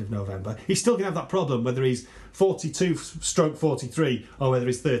 22nd of November, he's still going to have that problem whether he's 42/43 or whether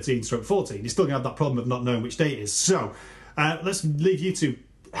he's 13/14. He's still going to have that problem of not knowing which day it is. So let's leave you two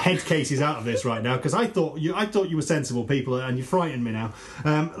head cases out of this right now because I thought you were sensible people and you frightened me now.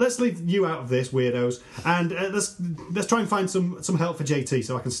 Let's leave you out of this, weirdos, and let's try and find some help for JT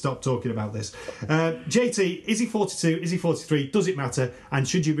so I can stop talking about this. JT, is he 42? Is he 43? Does it matter? And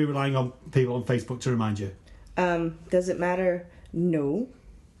should you be relying on people on Facebook to remind you? Does it matter? No.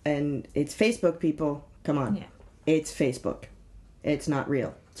 And it's Facebook, people. Come on. Yeah. It's Facebook. it's not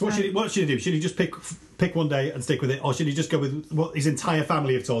real. So what should he do? Should he just pick one day and stick with it, or should he just go with what his entire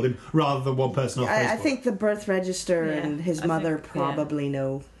family have told him rather than one person off Facebook? I think the birth register and his I mother think, probably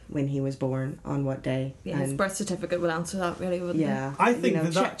know when he was born, on what day. Yeah, his and birth certificate would answer that, really, wouldn't yeah, I think you know,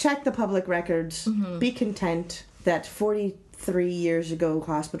 that- check the public records. Be content that 43 years ago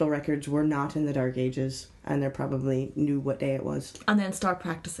hospital records were not in the Dark Ages, and they probably knew what day it was. And then start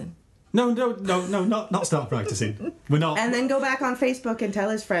practicing. No, not start practicing. We're not. And then go back on Facebook and tell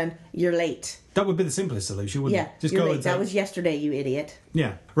his friend, "You're late." That would be the simplest solution, wouldn't Yeah, it? Just you're go late. and say, That was yesterday, you idiot.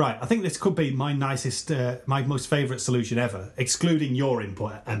 yeah, right. I think this could be my nicest, my most favourite solution ever, excluding your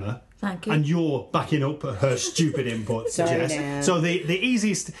input, Emma. Thank you. And you're backing up her stupid input, Sorry, Jess. Dan. So the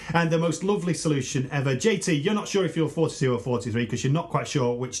easiest and the most lovely solution ever. JT, you're not sure if you're 42 or 43 because you're not quite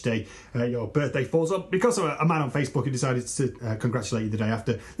sure which day your birthday falls on. Because of a man on Facebook who decided to congratulate you the day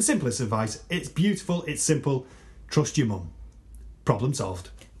after. The simplest advice: it's beautiful, it's simple. Trust your mum. Problem solved.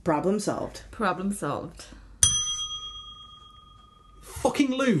 Problem solved. Problem solved.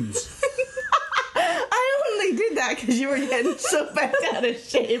 Fucking lose. I only did that because you were getting so bent out of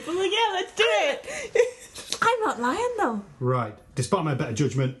shape. I'm like, yeah, let's do it. I'm not lying, though. Right. Despite my better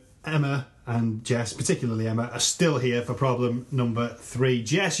judgment, Emma and Jess, particularly Emma, are still here for problem number 3.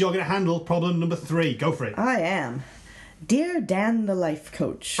 Jess, you're going to handle problem number 3. Go for it. I am. Dear Dan the Life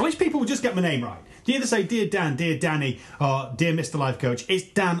Coach. I wish people would just get my name right. Do you either say Dear Dan, Dear Danny, or Dear Mr. Life Coach? It's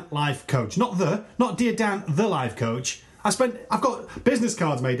Dan Life Coach. Not Dear Dan the Life Coach. I've got business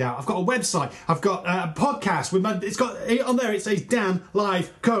cards made out. I've got a website. I've got a podcast with it's got on there. It says Dan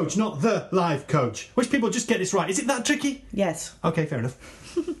Life Coach, not the Life Coach. Wish people would just get this right. Is it that tricky? Yes. Okay, fair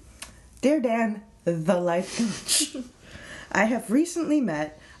enough. Dear Dan the Life Coach. I have recently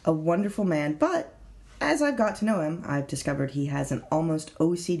met a wonderful man, but as I've got to know him, I've discovered he has an almost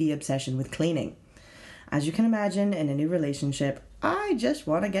OCD obsession with cleaning. As you can imagine, in a new relationship, I just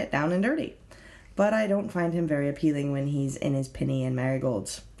want to get down and dirty. But I don't find him very appealing when he's in his penny and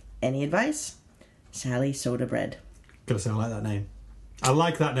marigolds. Any advice? Sally Soda Bread. Gotta say, I like that name. I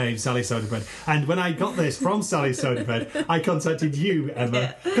like that name, Sally Soda Bread. And when I got this from Sally Soda Bread, I contacted you,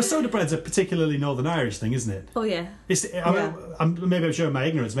 Emma. Because soda bread's a particularly Northern Irish thing, isn't it? Oh, yeah. Maybe I'm showing my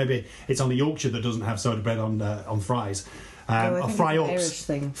ignorance. Maybe it's only Yorkshire that doesn't have soda bread on fries. I Or think fry it's an ups. Irish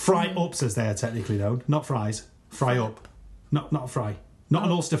thing. Fry ups, as they are technically known. Not fries. Fry up. Not a fry. Not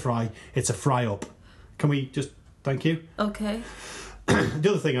an Ulster fry. It's a fry up. Can we just... Thank you. Okay. The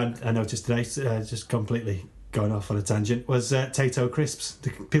other thing I noticed today, just completely going off on a tangent, was Tayto crisps.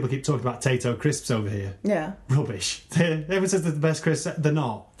 People keep talking about Tayto crisps over here. Yeah. Rubbish. Everyone says they're the best crisps. They're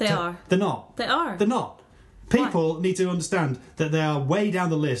not. They are. They're not. They are. They're not. People need to understand that they are way down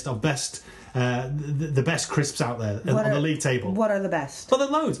the list of best, the best crisps out there on the league table. What are the best? Well, there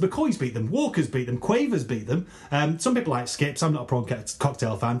are loads. McCoy's beat them. Walker's beat them. Quavers beat them. Some people like Skips. I'm not a prawn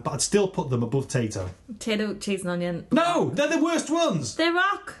cocktail fan, but I'd still put them above Tayto. Potato, cheese and onion. No, they're the worst ones. They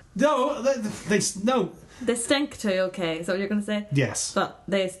rock. No, no. They stink too, okay. Is that what you're going to say? Yes, But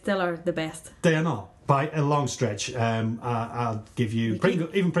they still are the best. they are not by a long stretch. I'll give you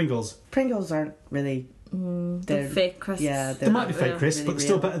even Pringles. Pringles aren't really... They're fake crisps. Yeah, They might be fake crisps, really but they're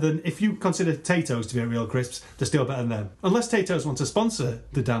still real. better than... If you consider Taytos to be real crisps, they're still better than them. Unless Taytos want to sponsor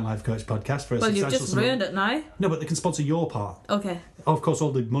the Dan Life Coach podcast for a Well, you've substantial just sum of- ruined it now. No, but they can sponsor your part. Okay. Of course,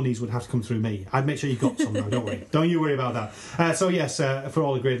 all the monies would have to come through me. I'd make sure you got some, though, don't worry. Don't you worry about that. So, yes, if we're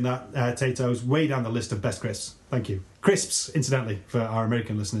all agreed on that, Taytos, way down the list of best crisps. Thank you. Crisps, incidentally, for our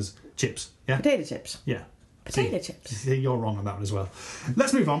American listeners, chips. Yeah? Potato chips. Yeah. Potato See, chips. see, you're wrong on that one as well.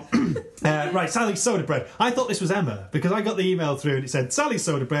 Let's move on. Right, Sally's Soda Bread. I thought this was Emma because I got the email through and it said Sally's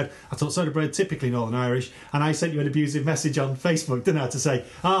Soda Bread. I thought soda bread typically Northern Irish, and I sent you an abusive message on Facebook, didn't I, to say,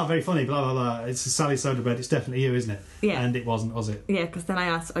 very funny, blah blah blah. It's Sally's Soda Bread. It's definitely you, isn't it? Yeah. And it wasn't, was it? Yeah, because then I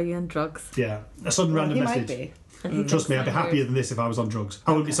asked, are you on drugs? Yeah. A sudden random He message. might be. And he Trust me, I'd be thinks I'm happier weird. than this if I was on drugs.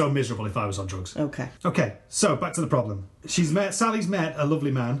 I wouldn't be so miserable if I was on drugs. Okay. Okay, so back to the problem. Sally's met a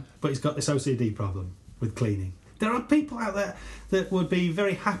lovely man, but he's got this OCD problem with cleaning. There are people out there that would be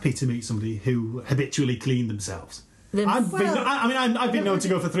very happy to meet somebody who habitually clean themselves. I've been known to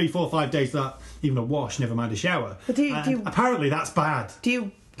go for 3, 4, 5 days without even a wash, never mind a shower. But do you- And apparently that's bad. Do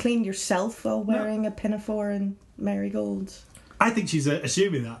you clean yourself while wearing a pinafore and marigolds? I think she's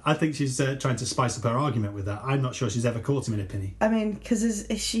assuming that. I think she's trying to spice up her argument with that. I'm not sure she's ever caught him in a penny. I mean, because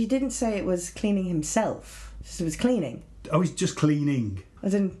she didn't say it was cleaning himself. It was cleaning. Oh, he's just cleaning.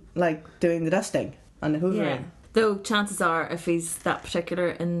 As in, like, doing the dusting and the hoovering. Yeah. Though chances are, if he's that particular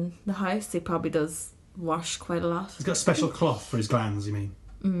in the house, he probably does wash quite a lot. He's got a special cloth for his glands, you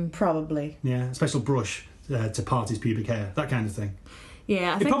mean? Probably. Yeah, a special brush to part his pubic hair, that kind of thing.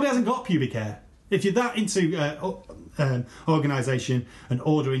 Yeah, I He think probably hasn't got pubic hair. If you're that into organisation and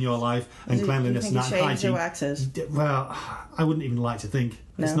order in your life and cleanliness do you and think he shaves or hygiene, waxes? well, I wouldn't even like to think.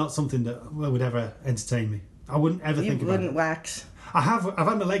 It's No? not something that would ever entertain me. I wouldn't ever You think about wouldn't it. wax. I've had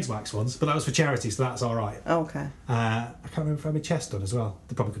my legs waxed once, but that was for charity, so that's all right. Oh, okay. I can't remember if I had my chest done as well.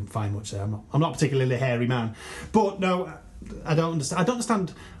 They probably couldn't find much there. I'm not a particularly hairy man, but no, I don't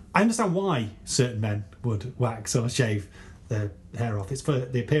understand. I understand why certain men would wax or shave their hair off. It's for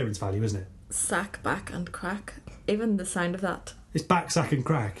the appearance value, isn't it? Sack, back, and crack. Even the sound of that. It's back, sack, and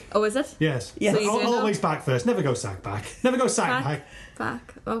crack. Oh, is it? Yes. Yes. So you do know? Always back first. Never go sack back. Never go sack back.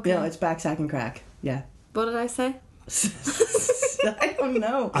 Back. Okay. No, it's back, sack, and crack. Yeah. What did I say? I don't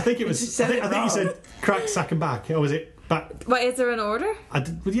know. I think it was. You said it I think you wrong. said crack, sack, and back. Or was it back? Wait, is there an order? I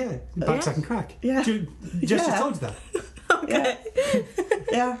did. Well, yeah. Back, Yeah. sack, and crack. Yeah. Just Yeah. told you that. Yeah.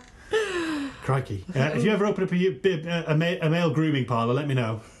 Yeah. Crikey. If you ever open up a male grooming parlour, let me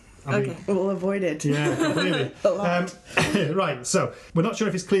know. I mean, Okay. We'll avoid it. Yeah, completely. A lot. Right, so we're not sure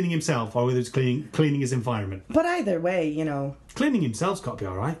if he's cleaning himself or whether he's cleaning his environment. But either way, you know. Cleaning himself's got to be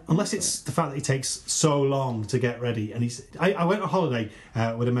all right, unless it's the fact that he takes so long to get ready. And I went on holiday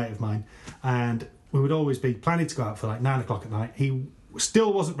with a mate of mine, and we would always be planning to go out for like 9 o'clock at night. He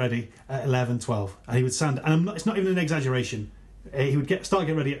still wasn't ready at 11, 12, and he would stand. And it's not even an exaggeration. He would start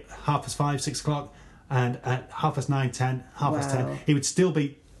getting ready at 5:30, 6 o'clock, and at 9:30, 10, 10:30, Wow. he would still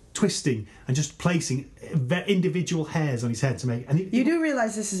be twisting and just placing individual hairs on his head to make. And You do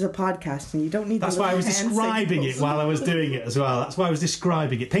realise this is a podcast and you don't need that's the why I was little hand describing signals. it while I was doing it as well. That's why I was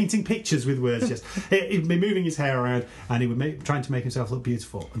describing it, painting pictures with words. Just he'd be moving his hair around, and he would trying to make himself look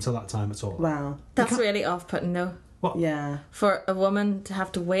beautiful until that time at all. Wow. That's really off-putting, though. What? Yeah. For a woman to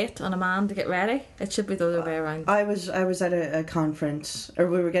have to wait on a man to get ready, it should be the other way around. I was at a conference, or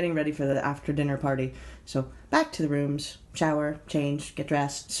we were getting ready for the after dinner party. So back to the rooms, shower, change, get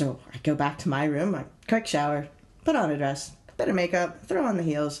dressed. So I go back to my room, I quick shower, put on a dress, bit of makeup, throw on the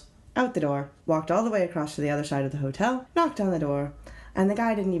heels, out the door, walked all the way across to the other side of the hotel, knocked on the door, and the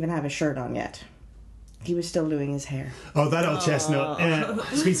guy didn't even have his shirt on yet. He was still doing his hair. Oh, that old chestnut. Yeah,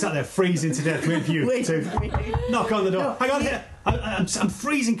 he's been sat there freezing to death with you. Wait, to knock on the door. No, Hang on here. I'm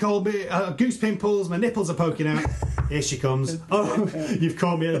freezing cold. Goose pimples. My nipples are poking out. Here she comes. Oh, you've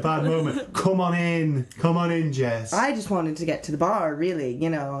caught me at a bad moment. Come on in. Come on in, Jess. I just wanted to get to the bar, really.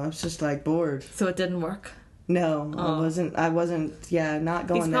 You know, I was just like bored. So it didn't work. No, I wasn't. Yeah, not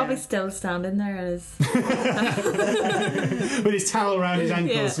going He's there. probably still standing there at his... With his towel around his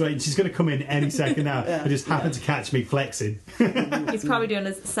ankles, Yeah. waiting. She's going to come in any second now. Yeah. I just happened to catch me flexing. He's probably doing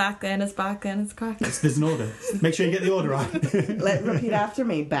his sack, then his back, then his crack. There's an order. Make sure you get the order right. Repeat after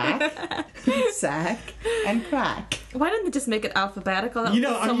me. Back, sack, and crack. Why didn't they just make it alphabetical? That You would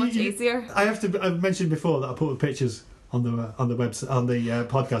know, be so I mean, much easier. I've mentioned before that I put the pictures on the website on the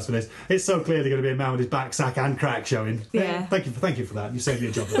podcast for this. It's so clearly going to be a man with his back, sack, and crack showing. Yeah. Thank you for that. You saved me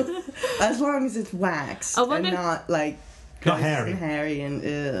a job there. As long as it's waxed I wonder- and not like Not gross hairy. and hairy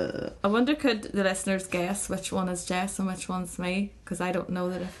and I wonder could the listeners guess which one is Jess and which one's me? Because I don't know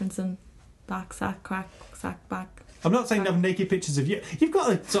the difference in back, sack, crack, sack, back. I'm not saying have naked pictures of you. You've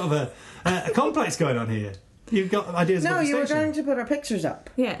got a sort of a complex going on here. You've got ideas. No, about the you were station. going to put our pictures up.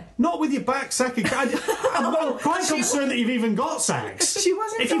 Yeah. Not with your back sack. I'm quite concerned that you've even got sacks. She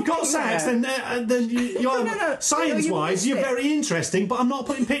wasn't. If you've got talking sacks, there. then you are No. science-wise, No, you you're missed it. very interesting. But I'm not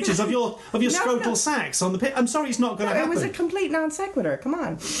putting pictures of your scrotal no. sacks on the pit. I'm sorry, it's not going to No, it happen. was a complete non sequitur. Come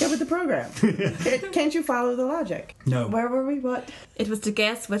on, get with the program. Can't you follow the logic? No. Where were we? What? It was to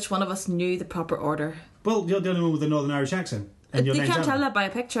guess which one of us knew the proper order. Well, you're the only one with a Northern Irish accent. And your You name's can't Alan. tell that by a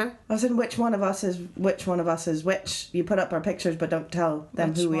picture. I was in which one of us is which. You put up our pictures, but don't tell them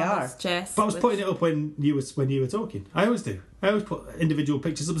Which who we one are. is Jess? But I was which- putting it up when you were talking. I always do. I always put individual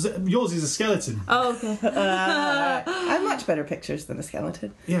pictures up. Yours is a skeleton. Oh, okay. I have much better pictures than a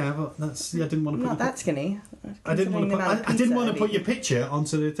skeleton. Yeah, but I didn't want to I'm put. not that skinny. I didn't want to considering put. the I didn't want amount to of put your picture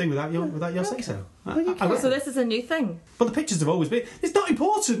onto the thing without your say so. Well, you I will. So this is a new thing. But the pictures have always been. It's not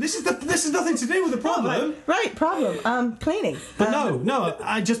important. This is nothing to do with the problem. Right, problem. Cleaning. But no,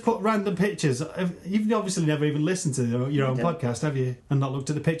 I just put random pictures. You've obviously never even listened to your own don't. podcast, have you? And not looked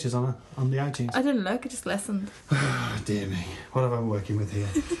at the pictures on the iTunes. I didn't look, I just listened. Oh, dear me. What have I been working with here?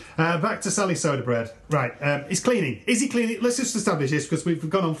 Back to Sally Soda Bread. Right, he's cleaning. Is he cleaning? Let's just establish this because we've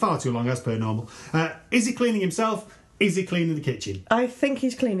gone on far too long as per normal. Is he cleaning himself? Is he cleaning the kitchen? I think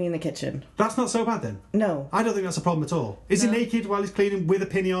he's cleaning the kitchen. That's not so bad then. No. I don't think that's a problem at all. Is he naked while he's cleaning with a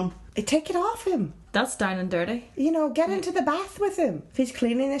pinny on? Take it off him. That's down and dirty. You know, get into the bath with him. If he's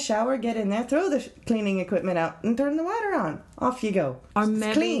cleaning the shower, get in there, throw the cleaning equipment out, and turn the water on. Off you go. Or It's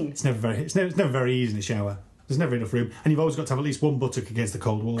maybe- clean. It's never very easy in the shower. There's never enough room, and you've always got to have at least one buttock against the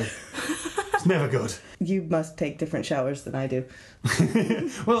cold wall. It's never good. You must take different showers than I do.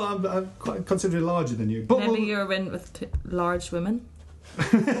 Well, I'm quite considerably larger than you. But Maybe you're in with large women.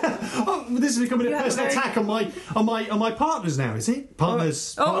 oh, this is becoming a personal attack on my partners now, is it?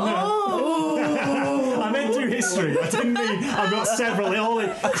 Partners. Partner. I meant to do history. I didn't mean I've got several all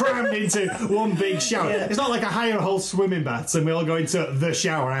crammed into one big shower. Yeah. It's not like I hire a whole swimming baths and we all go into the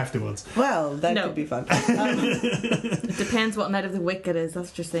shower afterwards. Well, that No. could be fun. It depends what night of the week it is. That's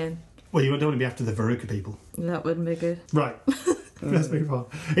what you're saying. Well, you don't want to be after the Veruca people. That wouldn't be good. Right. Let's move on.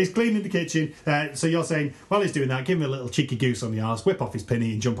 He's cleaning the kitchen, so you're saying, while he's doing that, give him a little cheeky goose on the arse, whip off his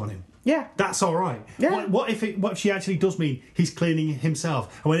penny and jump on him. Yeah. That's all right. Yeah. What if she actually does mean he's cleaning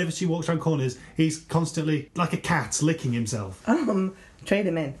himself, and whenever she walks around corners, he's constantly like a cat licking himself? Trade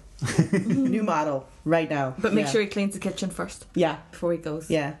him in. New model right now. But make Yeah. sure he cleans the kitchen first Yeah. before he goes.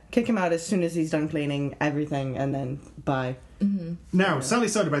 Yeah. Kick him out as soon as he's done cleaning everything, and then bye. Now, Sally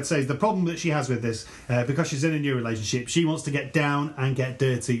Sodabread says the problem that she has with this, because she's in a new relationship, she wants to get down and get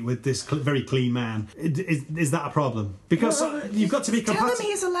dirty with this very clean man. Is that a problem? Because you've got to be Tell him compatible.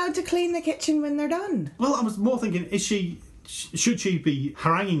 he's allowed to clean the kitchen when they're done. Well, I was more thinking, should she be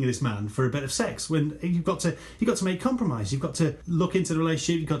haranguing this man for a bit of sex when you've got to make compromise? You've got to look into the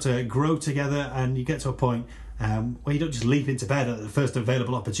relationship. You've got to grow together, and you get to a point where you don't just leap into bed at the first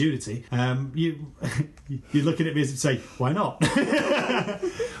available opportunity. You're looking at me and say, "Why not?"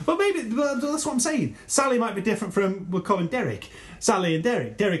 But maybe that's what I'm saying. Sally might be different from we're calling Derek. Sally and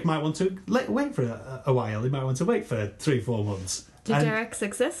Derek. Derek might want to wait for a while. He might want to wait for 3-4 months. Do And- Dereks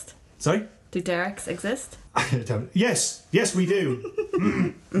exist? Sorry. Do Dereks exist? Yes, we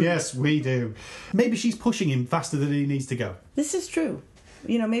do. Yes, we do. Maybe she's pushing him faster than he needs to go. This is true.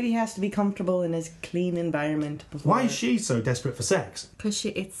 You know, maybe he has to be comfortable in his clean environment before. Why is she so desperate for sex? Because she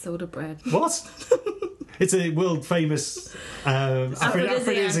eats soda bread. What? It's a world famous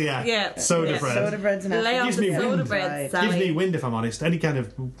aphrodisiac. Yeah. Soda Yeah. bread. Soda bread's an Lay off Gives the me soda wind. bread, Right. Sally. Gives me wind, if I'm honest. Any kind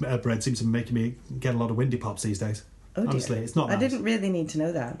of bread seems to make me get a lot of windy pops these days. Oh, dear. Honestly, it's not I nice. didn't really need to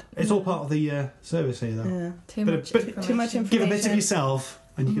know that. It's all part of the service here, though. Yeah. Too But- much but- information. Too much Give a bit of information. yourself,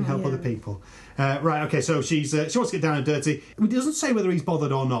 and you can help yeah. other people. Right, okay, so she wants to get down and dirty. It doesn't say whether he's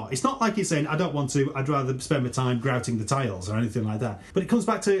bothered or not. It's not like he's saying, I don't want to, I'd rather spend my time grouting the tiles or anything like that. But it comes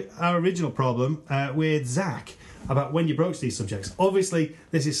back to our original problem with Zach about when you broach these subjects. Obviously,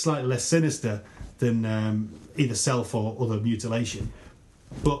 this is slightly less sinister than either self or other mutilation.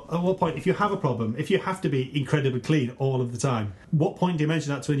 But at what point, if you have a problem, if you have to be incredibly clean all of the time, what point do you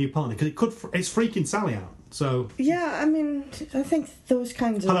mention that to a new partner? Because it's freaking Sally out. So, Yeah, I mean, I think those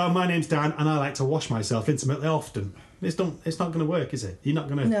kinds of... hello, my name's Dan, and I like to wash myself intimately often. It's not going to work, is it? You're not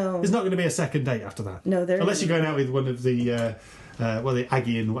going to. No. There's not going to be a second date after that. No, there unless isn't. you're going out with one of the the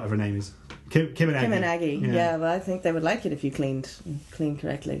Aggie and whatever her name is, Kim and Aggie. Kim and Aggie. Yeah, well, I think they would like it if you cleaned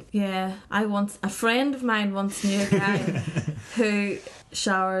correctly. Yeah, a friend of mine once knew a guy who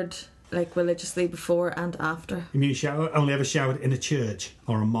showered like religiously before and after. You mean only ever showered in a church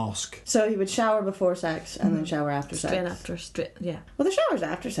or a mosque? So he would shower before sex and then shower after sex. Yeah. Well, the showers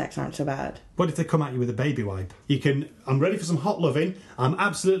after sex aren't so bad. What if they come at you with a baby wipe? I'm ready for some hot loving. I'm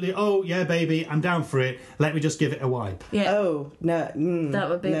absolutely, oh yeah, baby, I'm down for it. Let me just give it a wipe. Yeah. Oh, no. That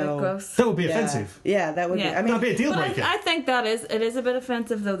would be a bit gross. That would be Yeah. offensive. Yeah, that would be... Yeah. I mean, That'd be a deal But breaker. I think it is a bit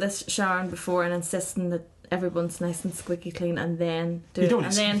offensive though, this showering before and insisting that everyone's nice and squeaky clean and then do You it don't and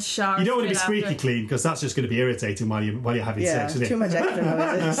want to- then shower. You don't want to be straight squeaky after. clean because that's just going to be irritating while you're having yeah, sex, isn't too it? much extra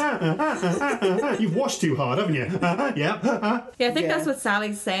noises. You've washed too hard, haven't you? Yeah. Yeah, I think Yeah. that's what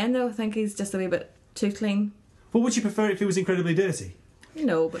Sally's saying though. I think he's just a wee bit too clean. Well, would you prefer it if he was incredibly dirty?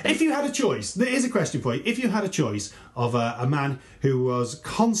 No, but If you had a choice, there is a question for you. If you had a choice of a man who was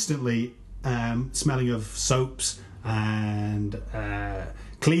constantly smelling of soaps and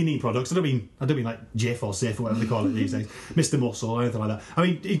cleaning products, I don't mean like Jif or Sif or whatever they call it these days, Mr. Muscle or anything like that. I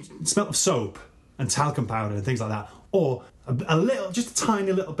mean, he smelled of soap and talcum powder and things like that, or just a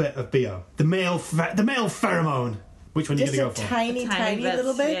tiny little bit of BO, the male pheromone. Which one are you Just going a to go for? tiny bit,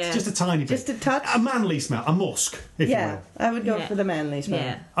 little bit. yeah. Just a tiny bit. Just a touch? A manly smell, a musk, if you Yeah, will. I would go Yeah. for the manly smell.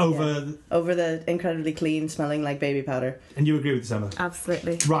 Yeah. Over the incredibly clean, smelling like baby powder. And you agree with this, Emma?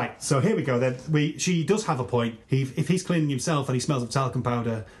 absolutely. Right, so here we go then. She does have a point. If he's cleaning himself and he smells of talcum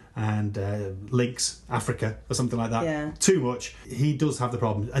powder and Lynx Africa or something like that, Yeah. too much, he does have the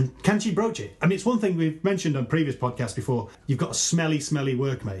problem. And can she broach it? I mean, it's one thing we've mentioned on previous podcasts before. You've got a smelly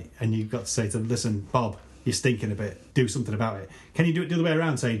workmate and you've got to say to them, listen, Bob, you're stinking a bit. Do something about it. Can you do it the other way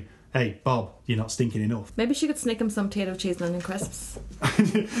around, saying, hey, Bob, you're not stinking enough. Maybe she could sneak him some potato, cheese and onion crisps.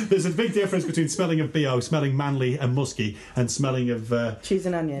 There's a big difference between smelling of BO, smelling manly and musky, and smelling of... cheese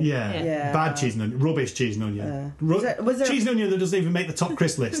and onion. Yeah. Bad cheese and onion. Rubbish cheese and onion. Was there cheese and onion that doesn't even make the top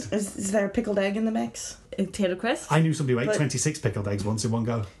crisp list. Is there a pickled egg in the mix? Potato crisps? I knew somebody who ate 26 pickled eggs once in one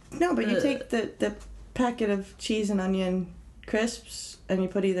go. No, but you take the packet of cheese and onion crisps and you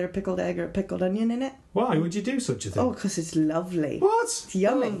put either a pickled egg or a pickled onion in it. Why would you do such a thing? Oh, because it's lovely. What? It's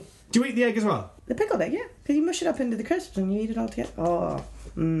yummy. Do you eat the egg as well? The pickled egg, yeah. Because you mush it up into the crisps and you eat it all together. Oh,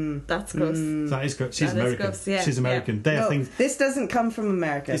 That's gross. That is gross. She's That is American. gross, yeah. She's American. Yeah. They have No, things... this doesn't come from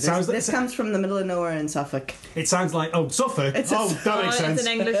America. This comes from the middle of nowhere in Suffolk. It sounds like... Oh, Suffolk? That makes sense. It's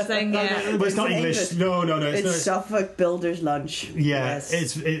an English thing, yeah. But it's not It's English. English. No. It's Suffolk Builder's Lunch. Yeah, Yes.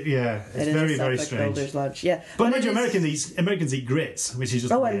 it's It is very, a very Suffolk strange. Builder's Lunch, yeah. But mind it you, is- Americans eat grits, which is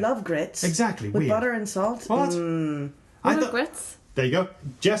just Oh, I weird. love grits. Exactly, With weird. butter and salt. What? What are grits? There you go.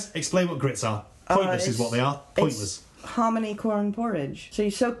 Jess, explain what grits are. Pointless is what they are. Pointless. It's hominy corn porridge. So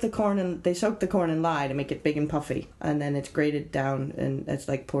you soak the corn in lye to make it big and puffy, and then it's grated down, and it's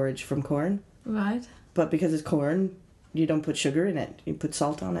like porridge from corn. Right. But because it's corn, you don't put sugar in it. You put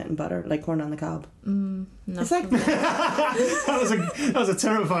salt on it and butter, like corn on the cob. No. It's like That was a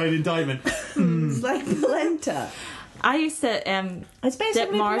terrifying indictment. it's like polenta. I used to It's basically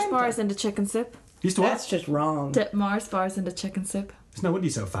dip Mars polenta. bars into chicken soup. Used to what? That's just wrong. Dip Mars bars into chicken soup. It's no wonder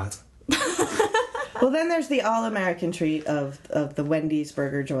you're so fat. Well, then there's the all-American treat of the Wendy's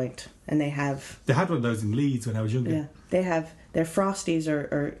burger joint, and they have They had one of those in Leeds when I was younger. their Frosties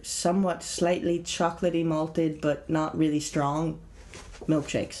are somewhat slightly chocolatey malted, but not really strong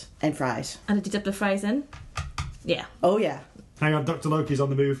milkshakes and fries. And did you dip the fries in? Yeah. Oh yeah, Hang on, Dr. Loki's on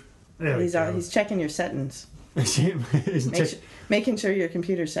the move. There we go. he's checking your settings, He's making sure your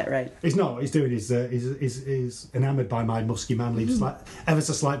computer's set right. He's not. He's doing he's enamoured by my musky manly, just like ever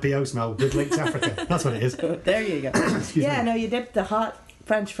so slight BO smell with linked Africa. That's what it is. There you go. Excuse me. No, you dip the hot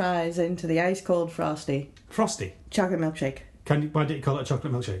French fries into the ice cold Frosty Frosty. chocolate milkshake Why did you call it a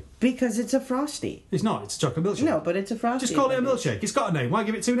chocolate milkshake? because it's a Frosty. It's not. It's a chocolate milkshake. No, but it's a Frosty. Just call it a milkshake. It's got a name. Why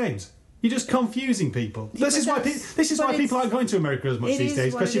give it two names? You're just confusing people. This is why people aren't going to America as much it these is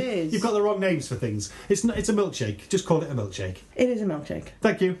days, what because it is. you've got the wrong names for things. It's a milkshake. Just call it a milkshake. It is a milkshake.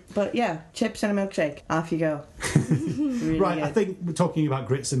 Thank you. But yeah, chips and a milkshake. Off you go. Really Right, good. I think we're talking about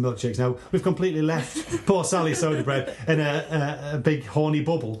grits and milkshakes now. We've completely left poor Sally Soda Bread in a big horny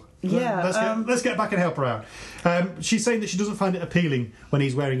bubble. Yeah, Let's get back and help her out. She's saying that she doesn't find it appealing when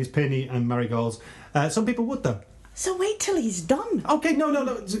he's wearing his penny and marigolds. Some people would, though. So wait till he's done. Okay, no.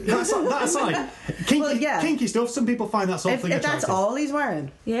 That aside, kinky, Well, yeah. kinky stuff. Some people find that sort of If thing that's attractive. all he's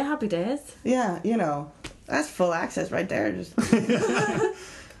wearing, Yeah, happy days. yeah, that's full access right there. Just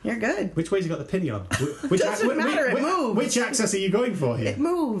you're good. Which way's you got the penny on? Which Doesn't matter, it moves. Which access are you going for here? It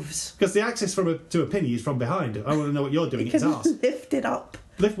moves. Because the access to a penny is from behind. I want to know what you're doing. You It's can arse. lift it up.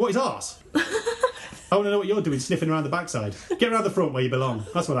 What is arse? I want to know what you're doing, sniffing around the backside. Get around the front where you belong.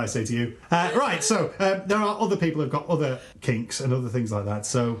 That's what I say to you. Right, so there are other people who've got other kinks and other things like that.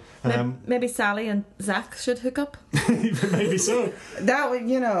 So Maybe Sally and Zach should hook up. maybe so. That would,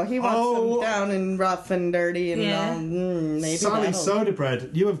 he wants them down and rough and dirty and Yeah. all. Maybe Sally that'll- Soda Bread,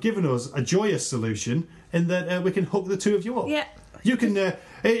 you have given us a joyous solution in that we can hook the two of you up. Yeah. You can,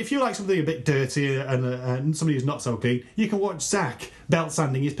 if you like something a bit dirty and somebody who's not so clean, you can watch Zach belt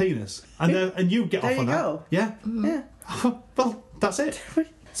sanding his penis, and you get There off on you that. go. Yeah. Yeah. Well, that's it.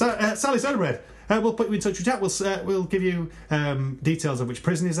 So, Sally Soda Bread, we'll put you in touch with Jack. We'll give you details of which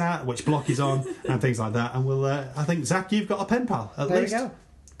prison he's at, which block he's on, and things like that. And we'll. I think Zach, you've got a pen pal at There least. you go.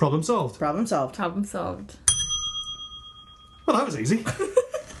 Problem solved. Problem solved. Problem solved. Well, that was easy.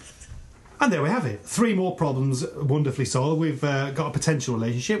 And there we have it. 3 more problems wonderfully solved. We've got a potential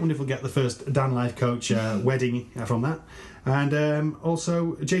relationship. Wonder if we'll get the first Dan Life Coach wedding from that. And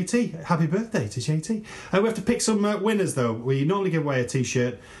also JT. Happy birthday to JT. We have to pick some winners, though. We normally give away a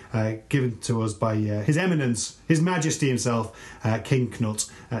T-shirt given to us by His Eminence, His Majesty himself, King Knut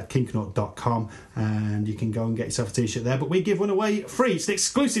at kingknut.com. And you can go and get yourself a T-shirt there. But we give one away free. It's an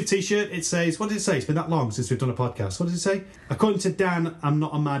exclusive T-shirt. It says, what does it say? It's been that long since we've done a podcast. What does it say? According to Dan, I'm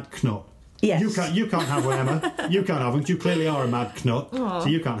not a mad knut. Yes. You can't have one, Emma. You can't have one. You clearly are a mad knut, so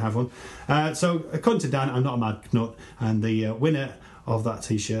you can't have one. So, according to Dan, I'm not a mad knut, and the winner of that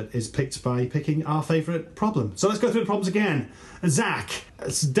T-shirt is picked by picking our favourite problem. So let's go through the problems again. Zach,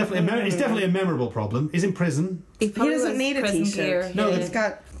 it's definitely a memorable problem. He's in prison. He doesn't need a T-shirt. No, He's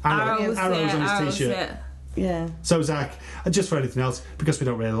got arrows on his T-shirt. yeah. yeah. So Zach, just for anything else, because we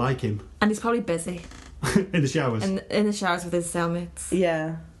don't really like him, And he's probably busy in the showers. in the showers with his cellmates.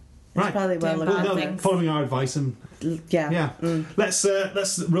 Yeah. Right. Probably well Doing looked bad Well, no, things. following our advice and Yeah. yeah.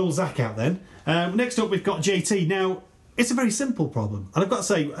 Let's rule Zach out then. Next up, we've got JT. Now, it's a very simple problem, and I've got to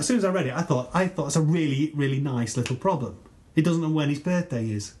say, as soon as I read it, I thought it's a really, really nice little problem. He doesn't know when his birthday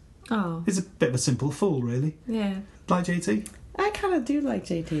is. Oh, He's a bit of a simple fool, really. yeah. Like JT. I kind of do like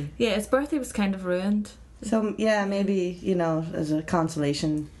JT. Yeah, his birthday was kind of ruined. So, yeah, maybe, as a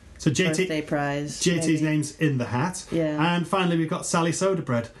consolation So birthday prize. JT's maybe. name's in the hat. Yeah. And finally, we've got Sally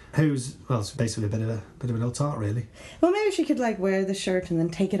Sodabread, who's it's basically a bit of an old tart, really, Well, maybe she could, wear the shirt and then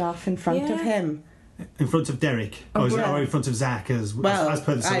take it off in front Yeah. of him. in front of Derek, Oh, or yeah. in front of Zach, as Well,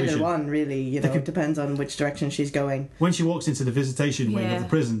 per the solution. either one, really. It depends on which direction she's going. When she walks into the visitation wing Yeah. of the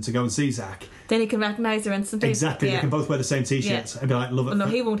prison to go and see Zach, Then he can recognise her instantly. exactly, Yeah. they can both wear the same T-shirts and be like, love it. Well, no,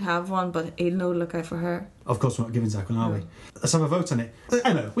 he won't have one, but he'll know to look out for her. Of course, we're not giving Zach one, are we? Let's have a vote on it.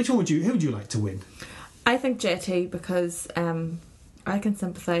 Emma, who would you like to win? I think JT because I can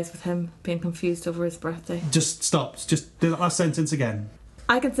sympathise with him being confused over his birthday. Just stop. Just do that last sentence again.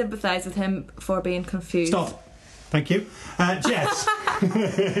 I can sympathise with him for being confused. Stop. Thank you. Jess.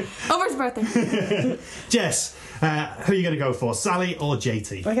 Over his birthday. Jess, who are you going to go for, Sally or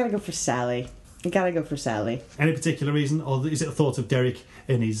JT? I gotta go for Sally. Any particular reason, or is it a thought of Derek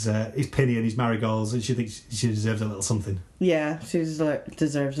in his penny and his marigolds, and she thinks she deserves a little something? Yeah, she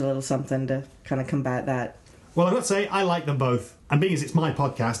deserves a little something to kind of combat that. Well, I've got to say, I like them both. And being as it's my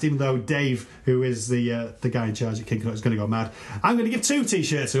podcast, even though Dave, who is the guy in charge at King Canuck, is going to go mad, I'm going to give 2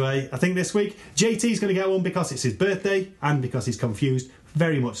 T-shirts away, I think, this week. JT's going to get one because it's his birthday and because he's confused,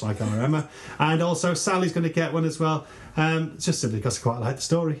 very much like our Emma. And also Sally's going to get one as well, just simply because I quite like the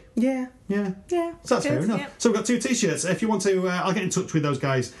story. Yeah. Yeah. Yeah. So that's Good, fair enough. yeah. So we've got 2 T-shirts. If you want to, I'll get in touch with those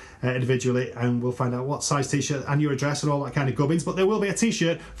guys individually, and we'll find out what size T-shirt and your address and all that kind of gubbins. But there will be a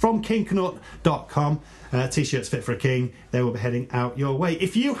T-shirt from KingCanuck.com. T-shirts fit for a king. They will be heading out your way.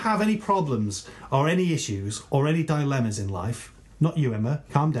 If you have any problems or any issues or any dilemmas in life, not you, Emma,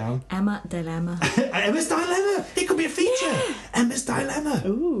 calm down. Emma Dilemma. Emma's Dilemma. It could be a feature. Yeah. Emma's Dilemma.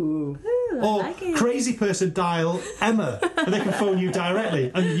 Ooh. Ooh, I Or like it. crazy person dial Emma, and they can phone you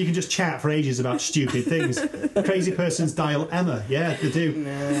directly, and you can just chat for ages about stupid things. Crazy persons dial Emma, yeah, they do.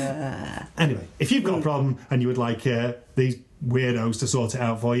 Anyway, if you've got a problem and you would like these weirdos to sort it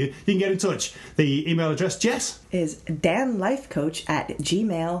out for you, you can get in touch. The email address, Jess? Is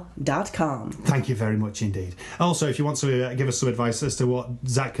danlifecoach@gmail.com. Thank you very much indeed. Also, if you want to give us some advice as to what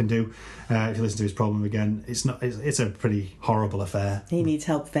Zach can do, if you listen to his problem again, it's a pretty horrible affair. He needs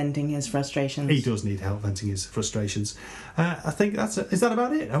help venting his frustrations. He does need help venting his frustrations. I think is that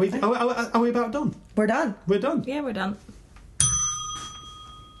about it? Are we about done? We're done. We're done. Yeah, we're done.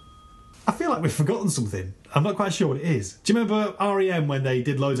 I feel like we've forgotten something. I'm not quite sure what it is. Do you remember R.E.M. when they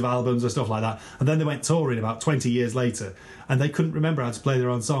did loads of albums and stuff like that, and then they went touring about 20 years later, and they couldn't remember how to play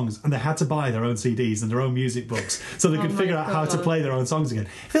their own songs, and they had to buy their own CDs and their own music books so they could my figure out how to God. play their own songs again.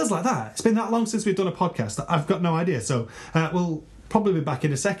 It feels like that. It's been that long since we've done a podcast that I've got no idea. So we'll probably be back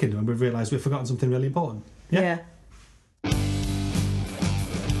in a second when we've realised we've forgotten something really important. Yeah.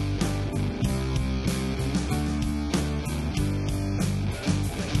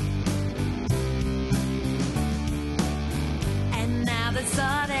 And now that's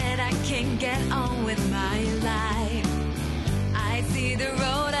all that I can get on with my life. I see the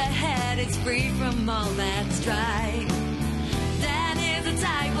road ahead is free from all that strife. Dad is a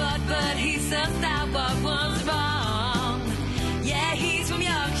tightwad, but he sussed out what was wrong. Yeah, he's from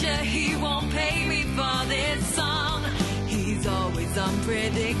Yorkshire, he won't pay me for this song. He's always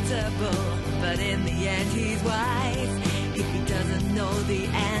unpredictable, but in the end he's wise.